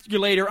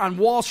speculator on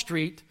Wall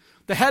Street,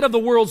 the head of the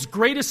world's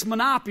greatest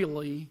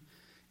monopoly,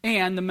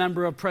 and the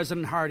member of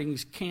President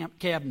Harding's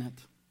cabinet.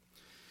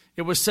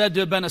 It was said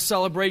to have been a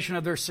celebration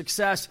of their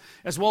success,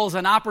 as well as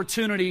an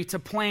opportunity to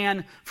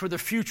plan for the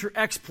future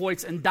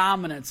exploits and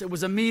dominance. It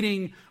was a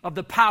meeting of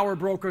the power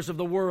brokers of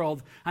the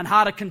world on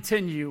how to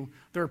continue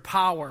their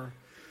power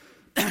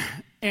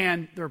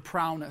and their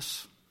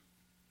prowess.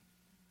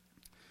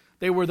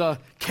 They were the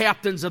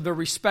captains of their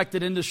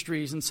respected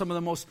industries and some of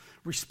the most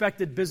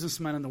respected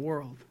businessmen in the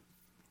world.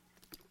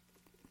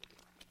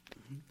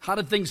 How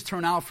did things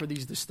turn out for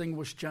these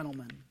distinguished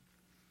gentlemen?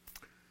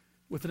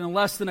 Within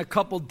less than a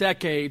couple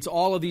decades,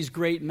 all of these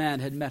great men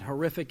had met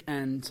horrific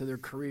ends to their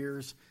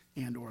careers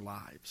and or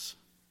lives.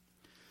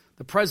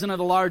 The president of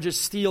the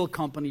largest steel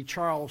company,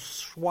 Charles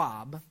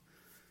Schwab,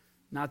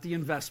 not the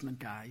investment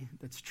guy,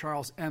 that's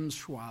Charles M.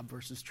 Schwab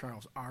versus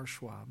Charles R.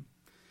 Schwab,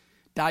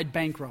 died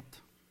bankrupt.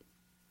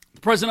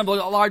 The president of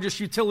the largest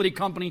utility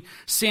company,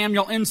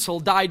 Samuel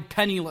Insull, died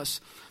penniless.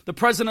 The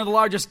president of the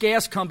largest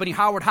gas company,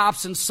 Howard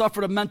Hobson,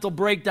 suffered a mental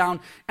breakdown,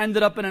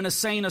 ended up in an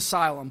insane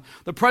asylum.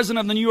 The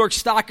president of the New York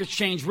Stock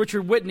Exchange,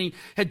 Richard Whitney,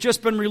 had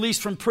just been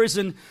released from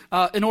prison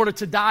in order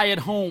to die at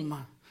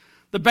home.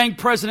 The bank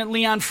president,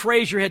 Leon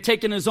Fraser, had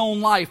taken his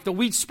own life. The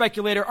wheat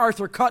speculator,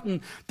 Arthur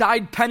Cutten,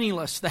 died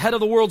penniless. The head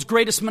of the world's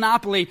greatest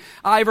monopoly,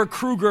 Ivor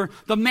Kruger,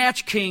 the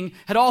match king,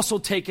 had also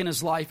taken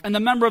his life. And the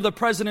member of the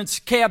president's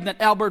cabinet,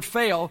 Albert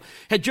Fayle,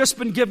 had just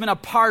been given a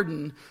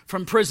pardon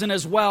from prison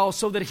as well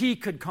so that he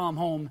could come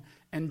home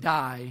and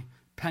die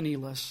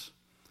penniless.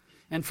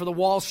 And for the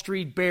Wall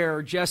Street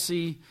bear,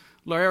 Jesse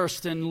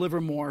Lariston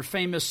Livermore,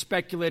 famous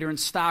speculator in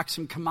stocks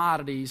and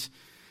commodities,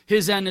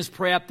 his end is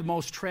perhaps the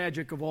most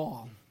tragic of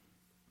all.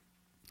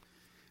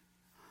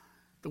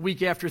 The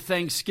week after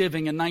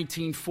Thanksgiving in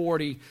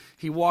 1940,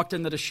 he walked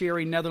into the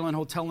Sherry Netherland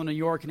Hotel in New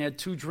York and had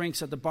 2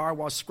 drinks at the bar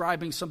while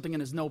scribing something in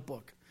his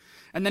notebook.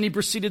 And then he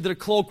proceeded to the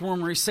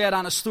cloakroom where he sat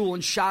on a stool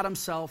and shot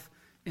himself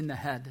in the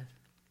head.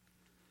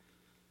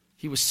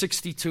 He was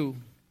 62.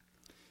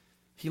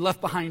 He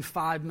left behind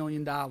 $5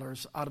 million out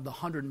of the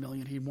 $100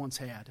 million he once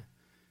had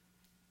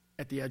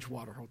at the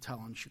Edgewater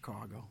Hotel in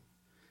Chicago.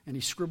 And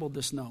he scribbled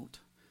this note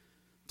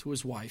to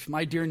his wife.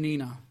 My dear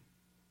Nina,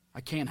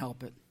 I can't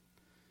help it.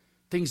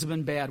 Things have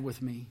been bad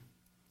with me.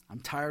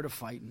 I'm tired of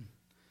fighting.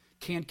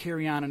 Can't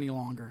carry on any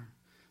longer.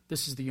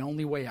 This is the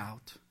only way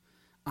out.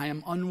 I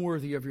am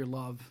unworthy of your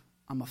love.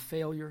 I'm a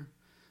failure.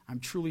 I'm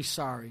truly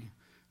sorry.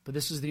 But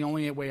this is the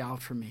only way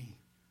out for me.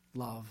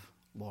 Love,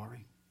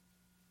 Lori.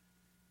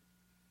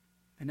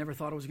 They never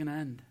thought it was going to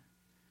end.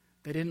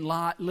 They didn't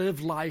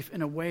live life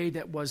in a way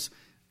that was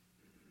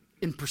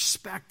in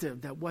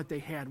perspective that what they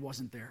had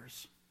wasn't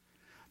theirs.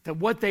 That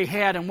what they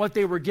had and what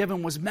they were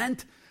given was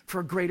meant for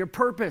a greater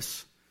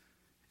purpose.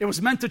 It was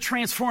meant to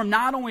transform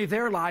not only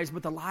their lives,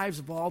 but the lives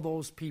of all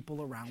those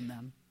people around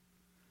them.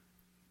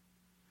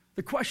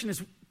 The question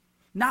is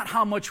not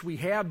how much we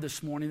have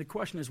this morning. The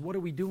question is, what are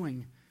we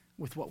doing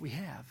with what we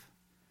have?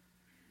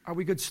 Are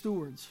we good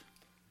stewards?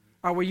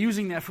 Are we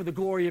using that for the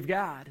glory of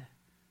God?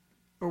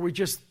 Or are we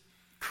just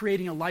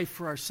creating a life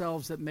for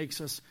ourselves that makes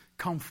us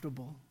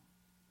comfortable?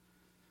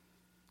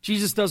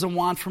 Jesus doesn't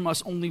want from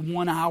us only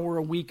 1 hour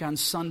a week on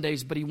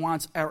Sundays, but he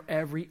wants our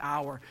every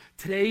hour.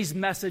 Today's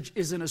message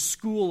isn't a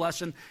school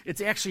lesson. It's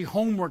actually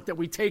homework that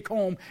we take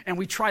home and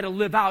we try to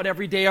live out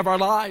every day of our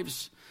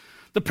lives.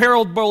 The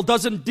parable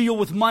doesn't deal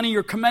with money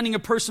or commending a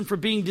person for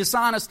being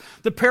dishonest.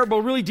 The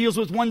parable really deals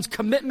with one's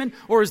commitment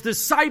or his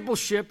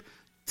discipleship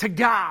to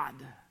God.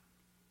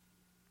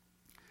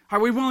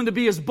 Are we willing to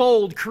be as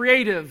bold,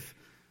 creative,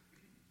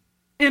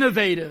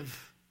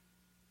 innovative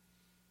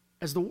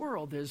as the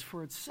world is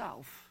for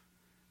itself,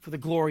 for the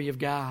glory of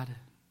God?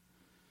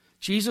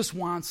 Jesus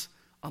wants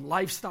a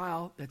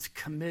lifestyle that's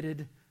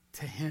committed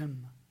to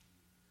him,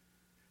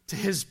 to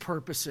his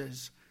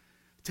purposes,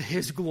 to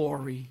his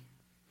glory.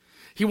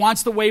 He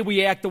wants the way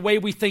we act, the way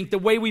we think, the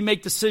way we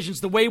make decisions,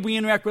 the way we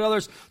interact with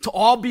others to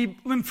all be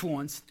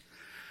influenced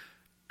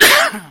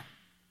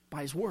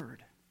by his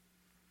word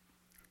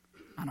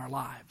on our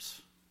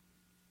lives.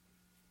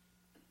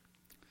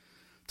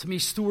 To me,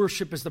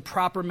 stewardship is the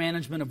proper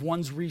management of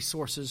one's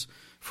resources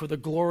for the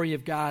glory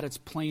of God. It's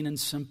plain and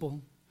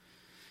simple.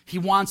 He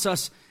wants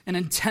us an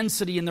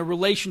intensity in the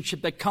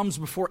relationship that comes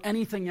before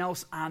anything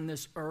else on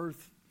this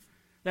earth.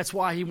 That's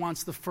why he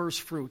wants the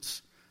first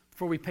fruits.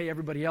 Before we pay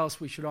everybody else,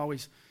 we should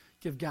always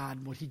give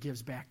God what he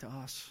gives back to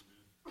us.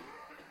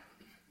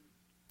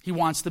 He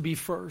wants to be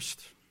first.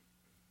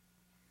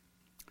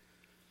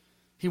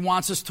 He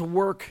wants us to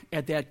work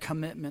at that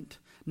commitment,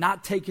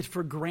 not take it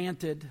for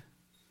granted.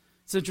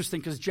 It's interesting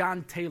because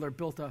John Taylor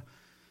built a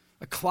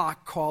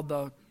clock called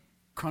the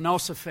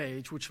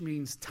chronosophage, which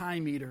means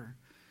time eater.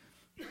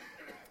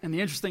 And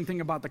the interesting thing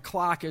about the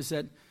clock is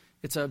that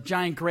it's a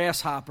giant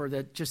grasshopper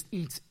that just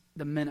eats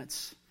the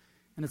minutes.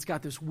 And it's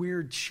got this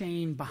weird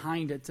chain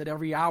behind it that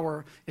every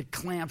hour it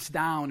clamps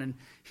down. And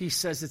he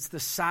says it's the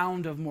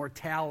sound of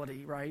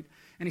mortality, right?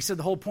 And he said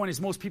the whole point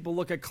is most people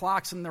look at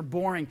clocks and they're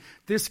boring.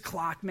 This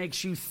clock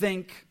makes you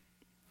think.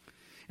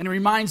 And it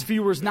reminds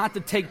viewers not to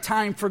take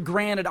time for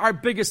granted. Our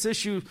biggest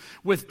issue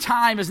with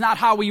time is not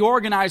how we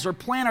organize or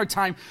plan our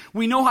time.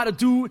 We know how to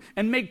do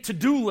and make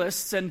to-do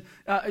lists and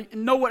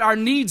know what our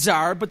needs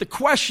are. But the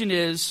question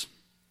is,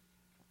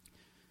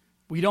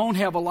 we don't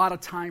have a lot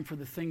of time for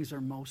the things that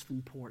are most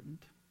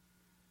important.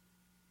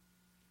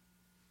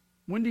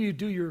 When do you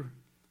do your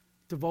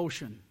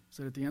devotion? Is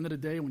it at the end of the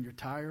day when you're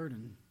tired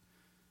and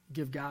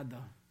give God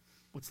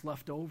what's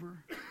left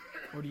over?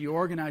 Or do you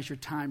organize your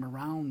time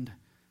around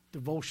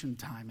devotion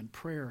time and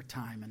prayer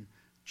time and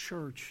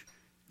church,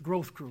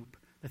 growth group,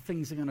 the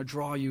things that are going to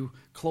draw you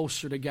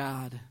closer to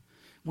God?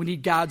 We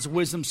need God's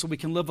wisdom so we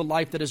can live a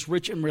life that is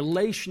rich in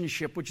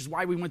relationship, which is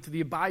why we went to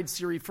the Abide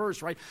series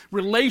first, right?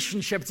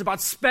 Relationship. It's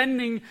about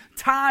spending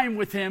time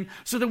with him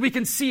so that we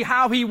can see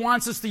how he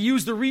wants us to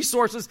use the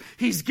resources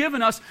he's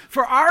given us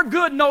for our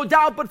good, no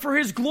doubt, but for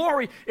his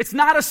glory. It's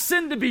not a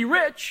sin to be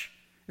rich.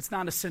 It's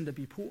not a sin to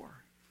be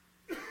poor.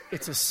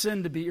 It's a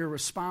sin to be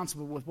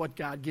irresponsible with what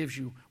God gives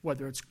you,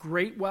 whether it's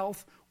great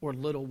wealth or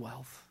little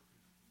wealth.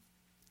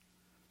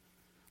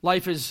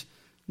 Life is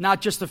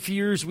not just a few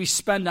years we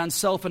spend on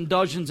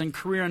self-indulgence and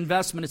career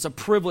investment. It's a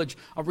privilege,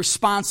 a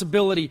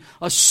responsibility,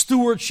 a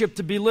stewardship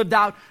to be lived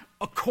out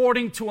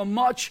according to a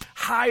much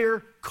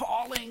higher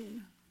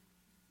calling.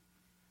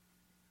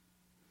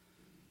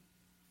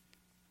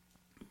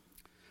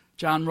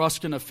 John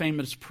Ruskin, a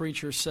famous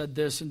preacher, said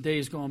this in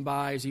days gone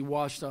by as he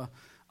watched a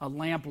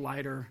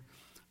lamplighter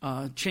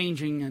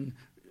changing and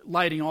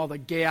lighting all the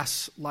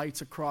gas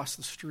lights across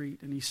the street.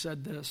 And he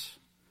said this.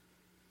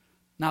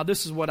 Now,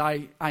 this is what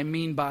I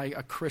mean by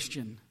a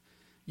Christian.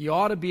 You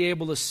ought to be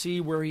able to see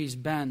where he's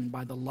been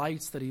by the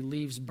lights that he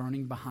leaves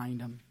burning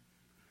behind him.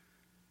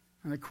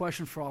 And the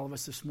question for all of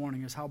us this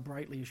morning is, how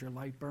brightly is your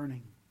light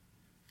burning?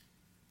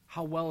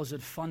 How well is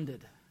it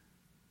funded?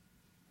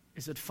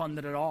 Is it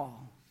funded at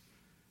all?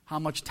 How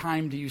much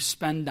time do you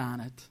spend on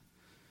it?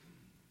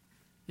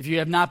 If you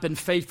have not been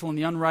faithful in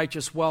the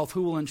unrighteous wealth,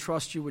 who will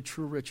entrust you with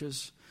true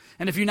riches?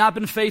 And if you've not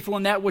been faithful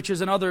in that which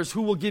is in others,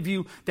 who will give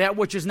you that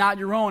which is not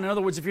your own? In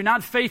other words, if you're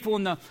not faithful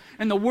in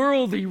the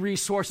worldly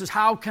resources,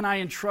 how can I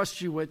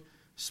entrust you with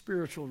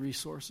spiritual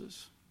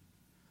resources?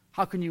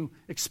 How can you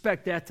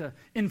expect that to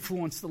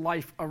influence the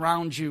life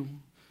around you?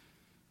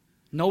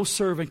 No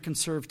servant can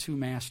serve two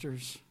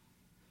masters,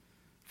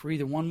 for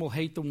either one will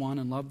hate the one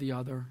and love the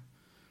other,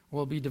 or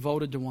will be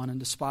devoted to one and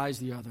despise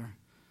the other.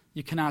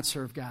 You cannot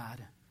serve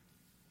God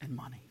and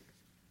money.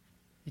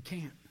 You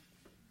can't.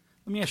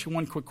 Let me ask you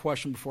one quick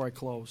question before I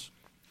close.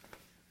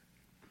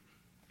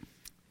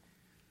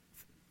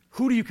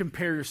 Who do you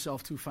compare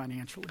yourself to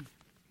financially?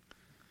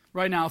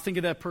 Right now, think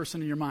of that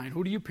person in your mind.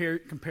 Who do you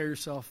compare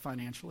yourself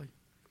financially?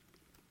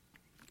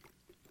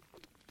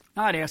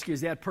 Now I'd ask you,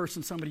 is that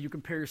person somebody you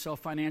compare yourself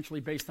financially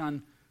based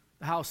on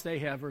the house they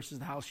have versus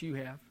the house you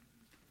have?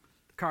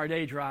 The car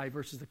they drive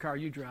versus the car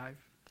you drive?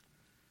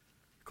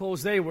 The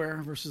clothes they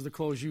wear versus the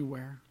clothes you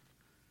wear?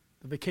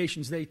 The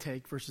vacations they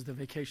take versus the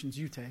vacations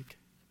you take?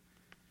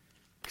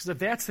 Because if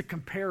that's the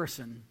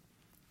comparison,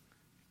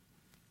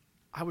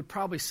 I would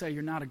probably say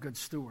you're not a good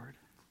steward.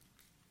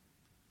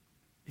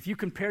 If you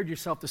compared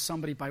yourself to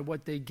somebody by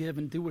what they give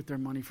and do with their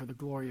money for the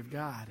glory of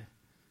God,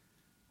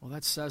 well,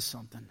 that says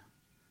something.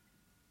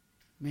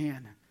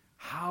 Man,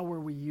 how are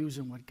we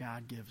using what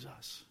God gives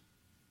us?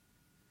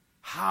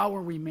 How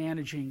are we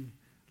managing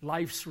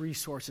life's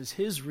resources,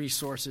 His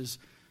resources,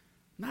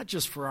 not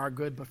just for our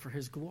good, but for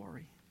His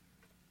glory?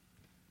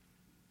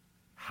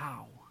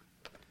 How?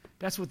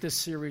 That's what this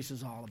series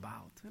is all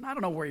about. And I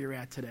don't know where you're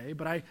at today,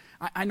 but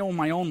I know in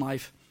my own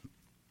life,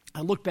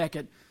 I look back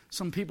at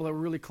some people that were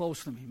really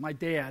close to me. My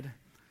dad,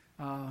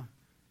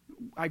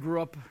 I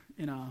grew up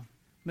in a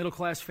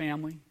middle-class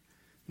family.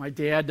 My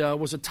dad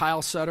was a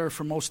tile setter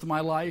for most of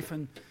my life,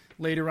 and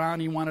later on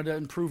he wanted to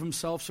improve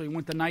himself, so he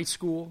went to night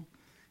school,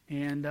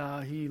 and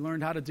he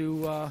learned how to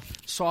do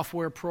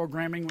software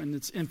programming in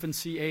its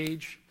infancy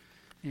age,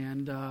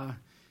 and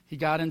he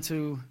got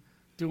into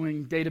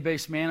doing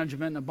database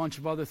management and a bunch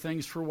of other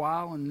things for a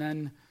while, and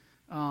then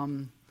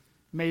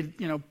made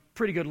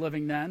pretty good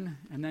living then,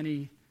 and then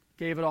he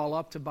gave it all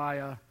up to buy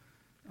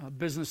a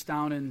business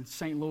down in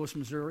St. Louis,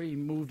 Missouri. He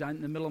moved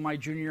in the middle of my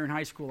junior year in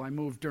high school. I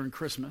moved during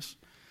Christmas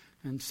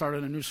and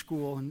started a new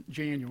school in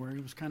January.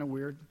 It was kind of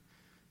weird.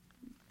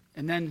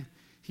 And then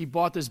he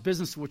bought this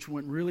business which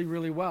went really,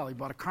 really well. He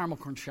bought a caramel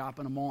corn shop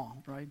in a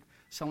mall, right,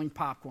 selling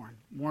popcorn.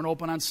 Weren't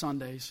open on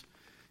Sundays.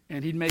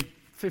 And he'd make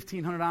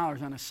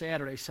 $1,500 on a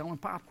Saturday selling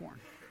popcorn.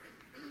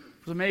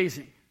 It was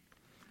amazing.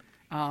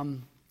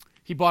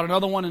 He bought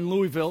another one in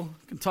Louisville,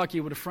 Kentucky,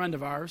 with a friend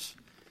of ours.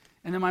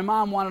 And then my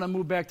mom wanted to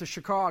move back to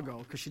Chicago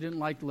because she didn't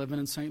like living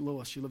in St.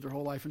 Louis. She lived her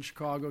whole life in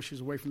Chicago. She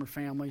was away from her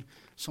family.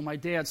 So my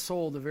dad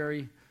sold a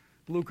very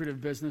lucrative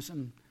business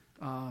and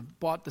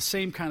bought the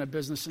same kind of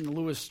business in the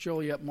Louis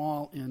Joliet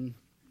Mall in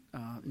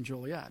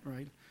Joliet,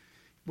 right?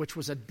 Which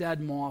was a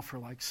dead mall for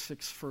like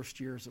 6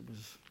 first years it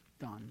was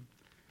done.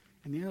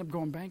 And he ended up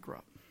going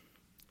bankrupt.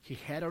 He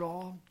had it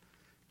all,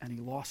 and he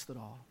lost it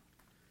all.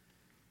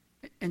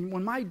 And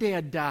when my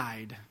dad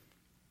died,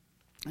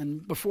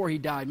 and before he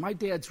died, my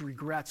dad's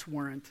regrets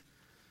weren't,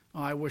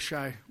 oh, I wish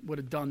I would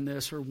have done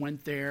this or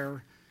went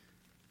there.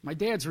 My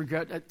dad's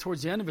regret,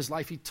 towards the end of his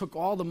life, he took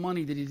all the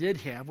money that he did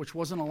have, which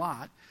wasn't a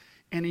lot,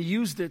 and he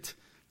used it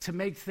to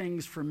make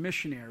things for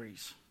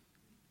missionaries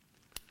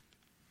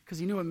because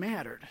he knew it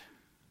mattered.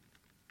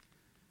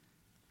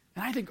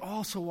 And I think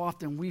all so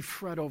often we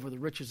fret over the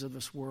riches of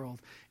this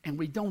world, and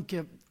we don't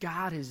give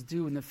God His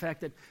due in the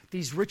fact that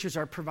these riches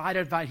are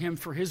provided by Him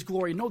for His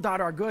glory, no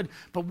doubt are good,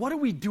 but what are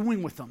we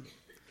doing with them?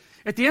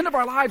 At the end of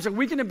our lives, are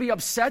we going to be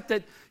upset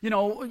that,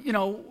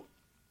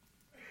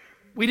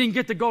 we didn't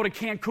get to go to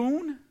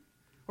Cancun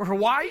or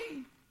Hawaii?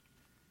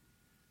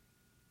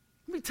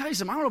 Let me tell you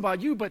something. I don't know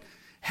about you, but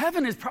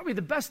heaven is probably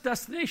the best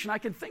destination I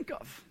can think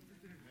of.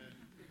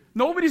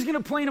 Nobody's going to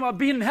complain about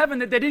being in heaven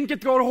that they didn't get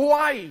to go to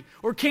Hawaii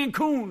or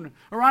Cancun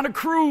or on a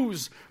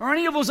cruise or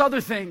any of those other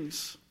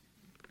things.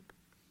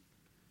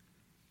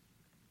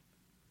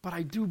 But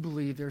I do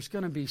believe there's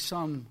going to be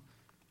some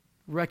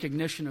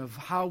recognition of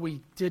how we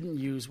didn't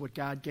use what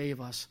God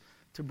gave us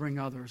to bring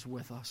others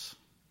with us.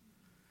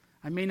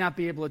 I may not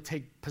be able to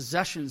take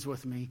possessions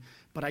with me,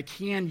 but I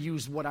can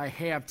use what I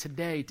have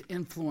today to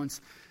influence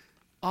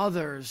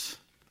others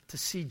to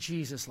see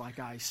Jesus like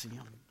I see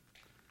Him.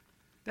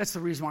 That's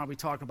the reason why we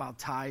talk about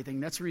tithing.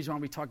 That's the reason why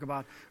we talk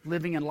about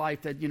living in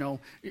life that,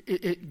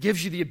 it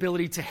gives you the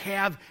ability to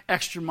have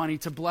extra money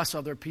to bless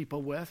other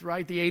people with,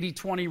 right? The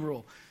 80-20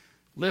 rule.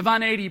 Live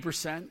on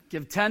 80%,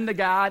 give 10 to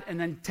God, and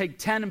then take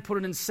 10 and put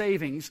it in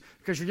savings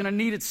because you're going to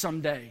need it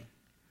someday.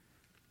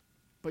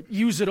 But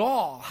use it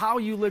all, how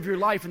you live your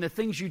life and the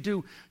things you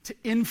do to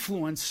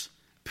influence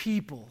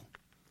people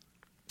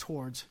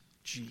towards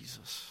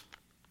Jesus.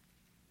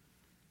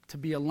 To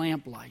be a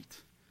lamplight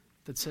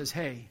that says,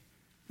 hey,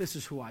 this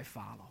is who I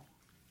follow.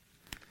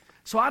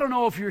 So I don't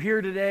know if you're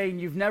here today and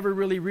you've never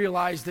really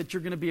realized that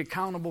you're going to be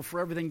accountable for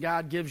everything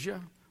God gives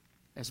you,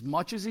 as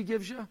much as He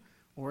gives you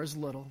or as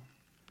little.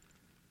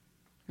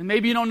 And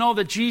maybe you don't know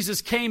that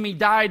Jesus came, He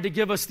died to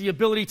give us the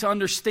ability to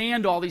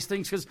understand all these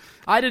things, because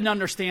I didn't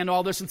understand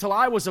all this until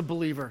I was a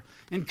believer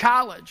in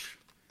college.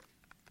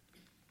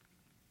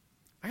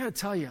 I got to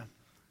tell you,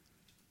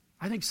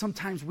 I think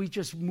sometimes we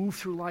just move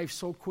through life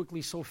so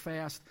quickly, so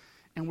fast,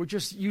 and we're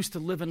just used to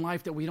living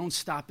life that we don't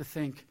stop to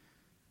think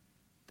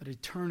that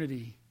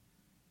eternity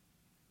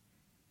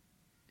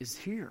is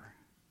here.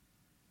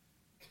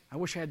 I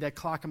wish I had that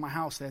clock in my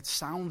house, that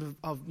sound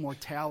of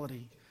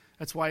mortality.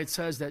 That's why it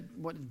says that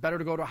it's better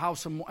to go to a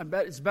house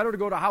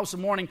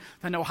of mourning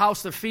than to a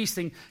house of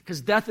feasting,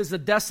 because death is the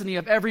destiny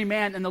of every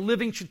man, and the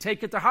living should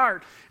take it to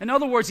heart. In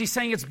other words, he's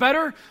saying it's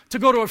better to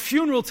go to a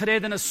funeral today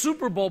than a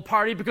Super Bowl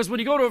party, because when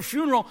you go to a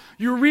funeral,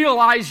 you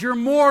realize you're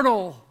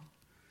mortal.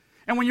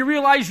 And when you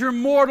realize you're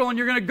mortal and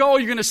you're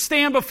going to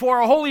stand before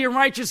a holy and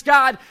righteous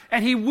God,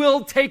 and He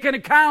will take an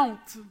account.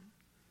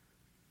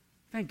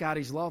 Thank God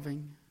He's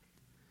loving,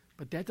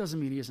 but that doesn't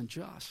mean He isn't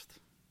just.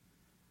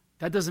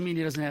 That doesn't mean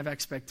He doesn't have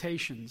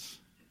expectations.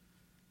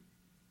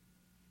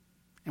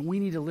 And we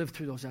need to live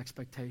through those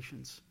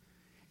expectations.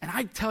 And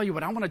I tell you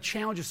what, I want to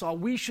challenge us all.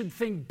 We should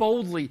think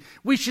boldly.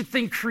 We should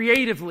think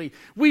creatively.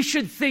 We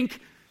should think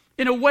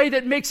in a way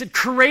that makes it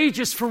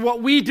courageous for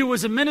what we do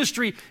as a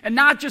ministry, and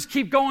not just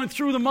keep going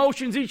through the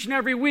motions each and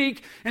every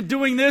week and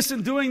doing this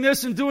and doing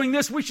this and doing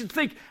this. We should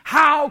think,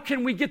 how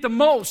can we get the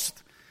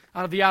most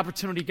out of the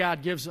opportunity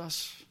God gives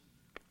us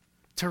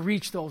to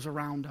reach those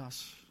around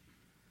us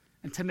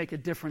and to make a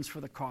difference for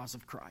the cause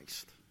of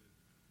Christ?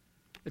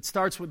 It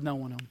starts with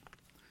knowing Him.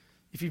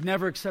 If you've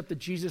never accepted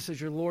Jesus as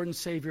your Lord and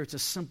Savior, it's a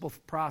simple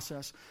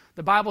process.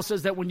 The Bible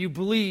says that when you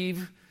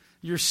believe,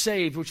 you're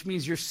saved, which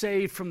means you're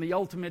saved from the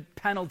ultimate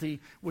penalty,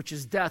 which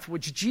is death,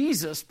 which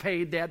Jesus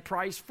paid that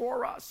price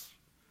for us.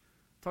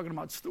 Talking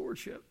about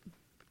stewardship.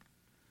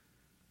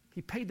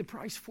 He paid the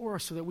price for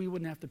us so that we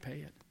wouldn't have to pay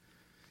it.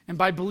 And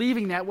by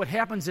believing that, what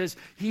happens is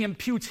He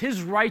imputes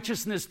His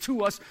righteousness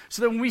to us,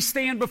 so that when we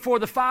stand before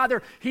the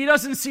Father, He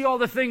doesn't see all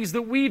the things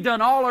that we've done,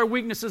 all our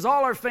weaknesses,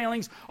 all our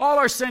failings, all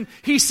our sin.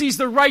 He sees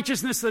the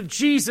righteousness of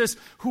Jesus,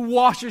 who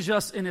washes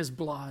us in His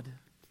blood.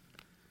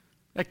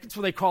 That's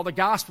what they call the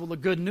gospel, the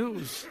good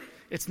news.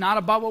 It's not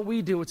about what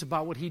we do, it's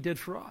about what He did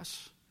for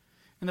us.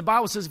 And the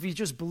Bible says if you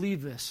just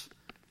believe this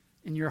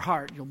in your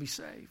heart, you'll be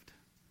saved.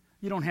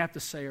 You don't have to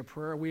say a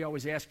prayer. We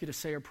always ask you to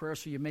say a prayer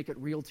so you make it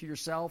real to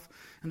yourself.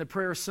 And the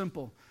prayer is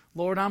simple.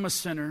 Lord, I'm a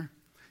sinner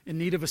in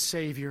need of a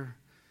Savior,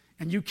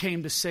 and You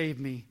came to save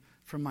me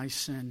from my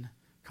sin.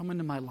 Come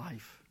into my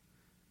life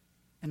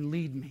and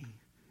lead me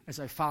as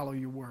I follow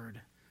Your word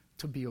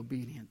to be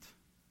obedient.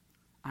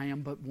 I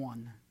am but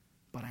one,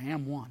 but I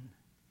am one.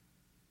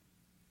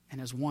 And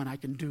as one, I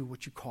can do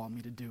what You call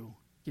me to do.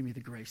 Give me the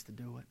grace to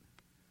do it.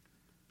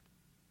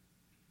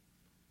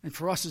 And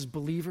for us as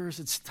believers,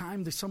 it's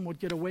time to somewhat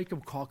get a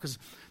wake-up call, because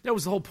that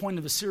was the whole point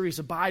of the series,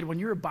 Abide. When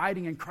you're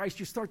abiding in Christ,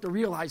 you start to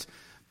realize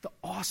the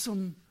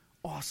awesome,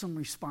 awesome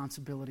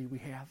responsibility we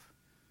have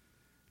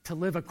to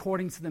live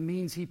according to the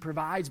means He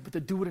provides, but to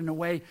do it in a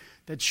way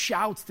that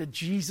shouts that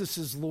Jesus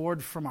is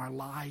Lord from our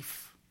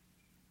life.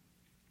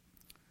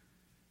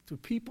 Do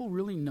people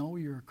really know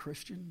you're a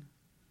Christian?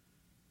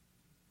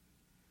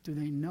 Do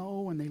they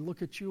know when they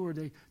look at you, or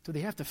do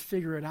they have to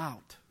figure it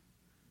out?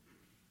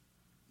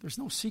 There's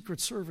no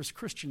Secret Service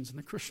Christians in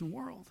the Christian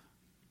world.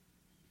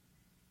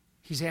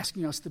 He's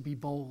asking us to be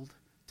bold,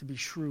 to be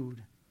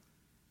shrewd,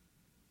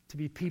 to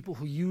be people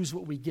who use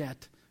what we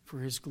get for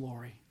His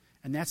glory.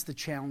 And that's the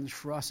challenge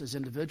for us as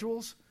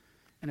individuals,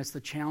 and it's the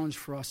challenge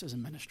for us as a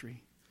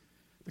ministry.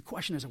 The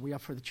question is, are we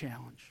up for the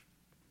challenge?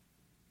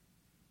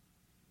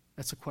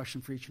 That's a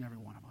question for each and every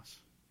one of us.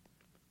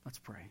 Let's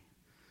pray.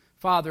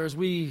 Father, as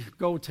we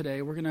go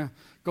today, we're going to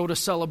go to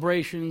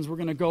celebrations. We're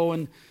going to go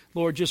and,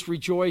 Lord, just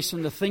rejoice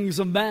in the things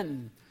of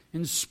men,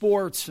 in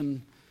sports.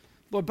 And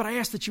Lord, but I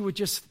ask that You would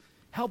just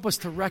help us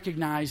to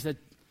recognize that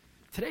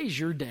today's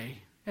Your day,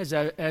 as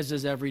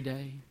is every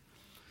day.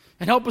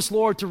 And help us,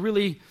 Lord, to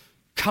really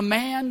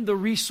command the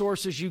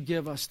resources You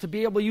give us, to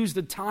be able to use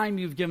the time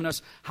You've given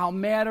us, how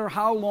matter,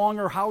 how long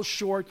or how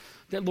short,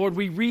 that, Lord,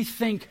 we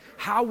rethink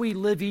how we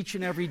live each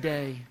and every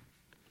day.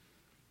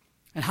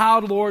 And how,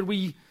 Lord,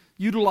 we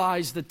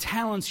utilize the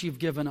talents You've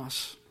given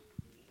us.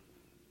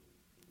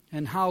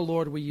 And how,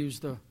 Lord, we use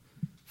the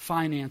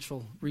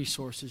financial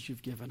resources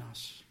You've given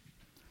us.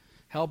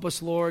 Help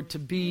us, Lord, to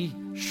be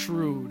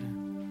shrewd,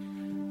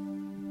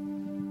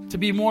 to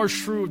be more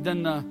shrewd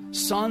than the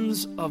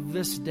sons of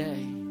this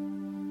day,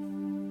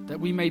 that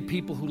we may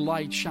people who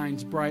light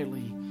shines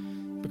brightly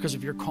because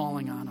of your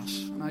calling on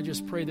us. And I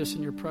just pray this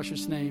in your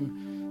precious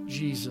name,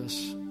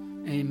 Jesus.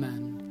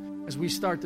 Amen. As we start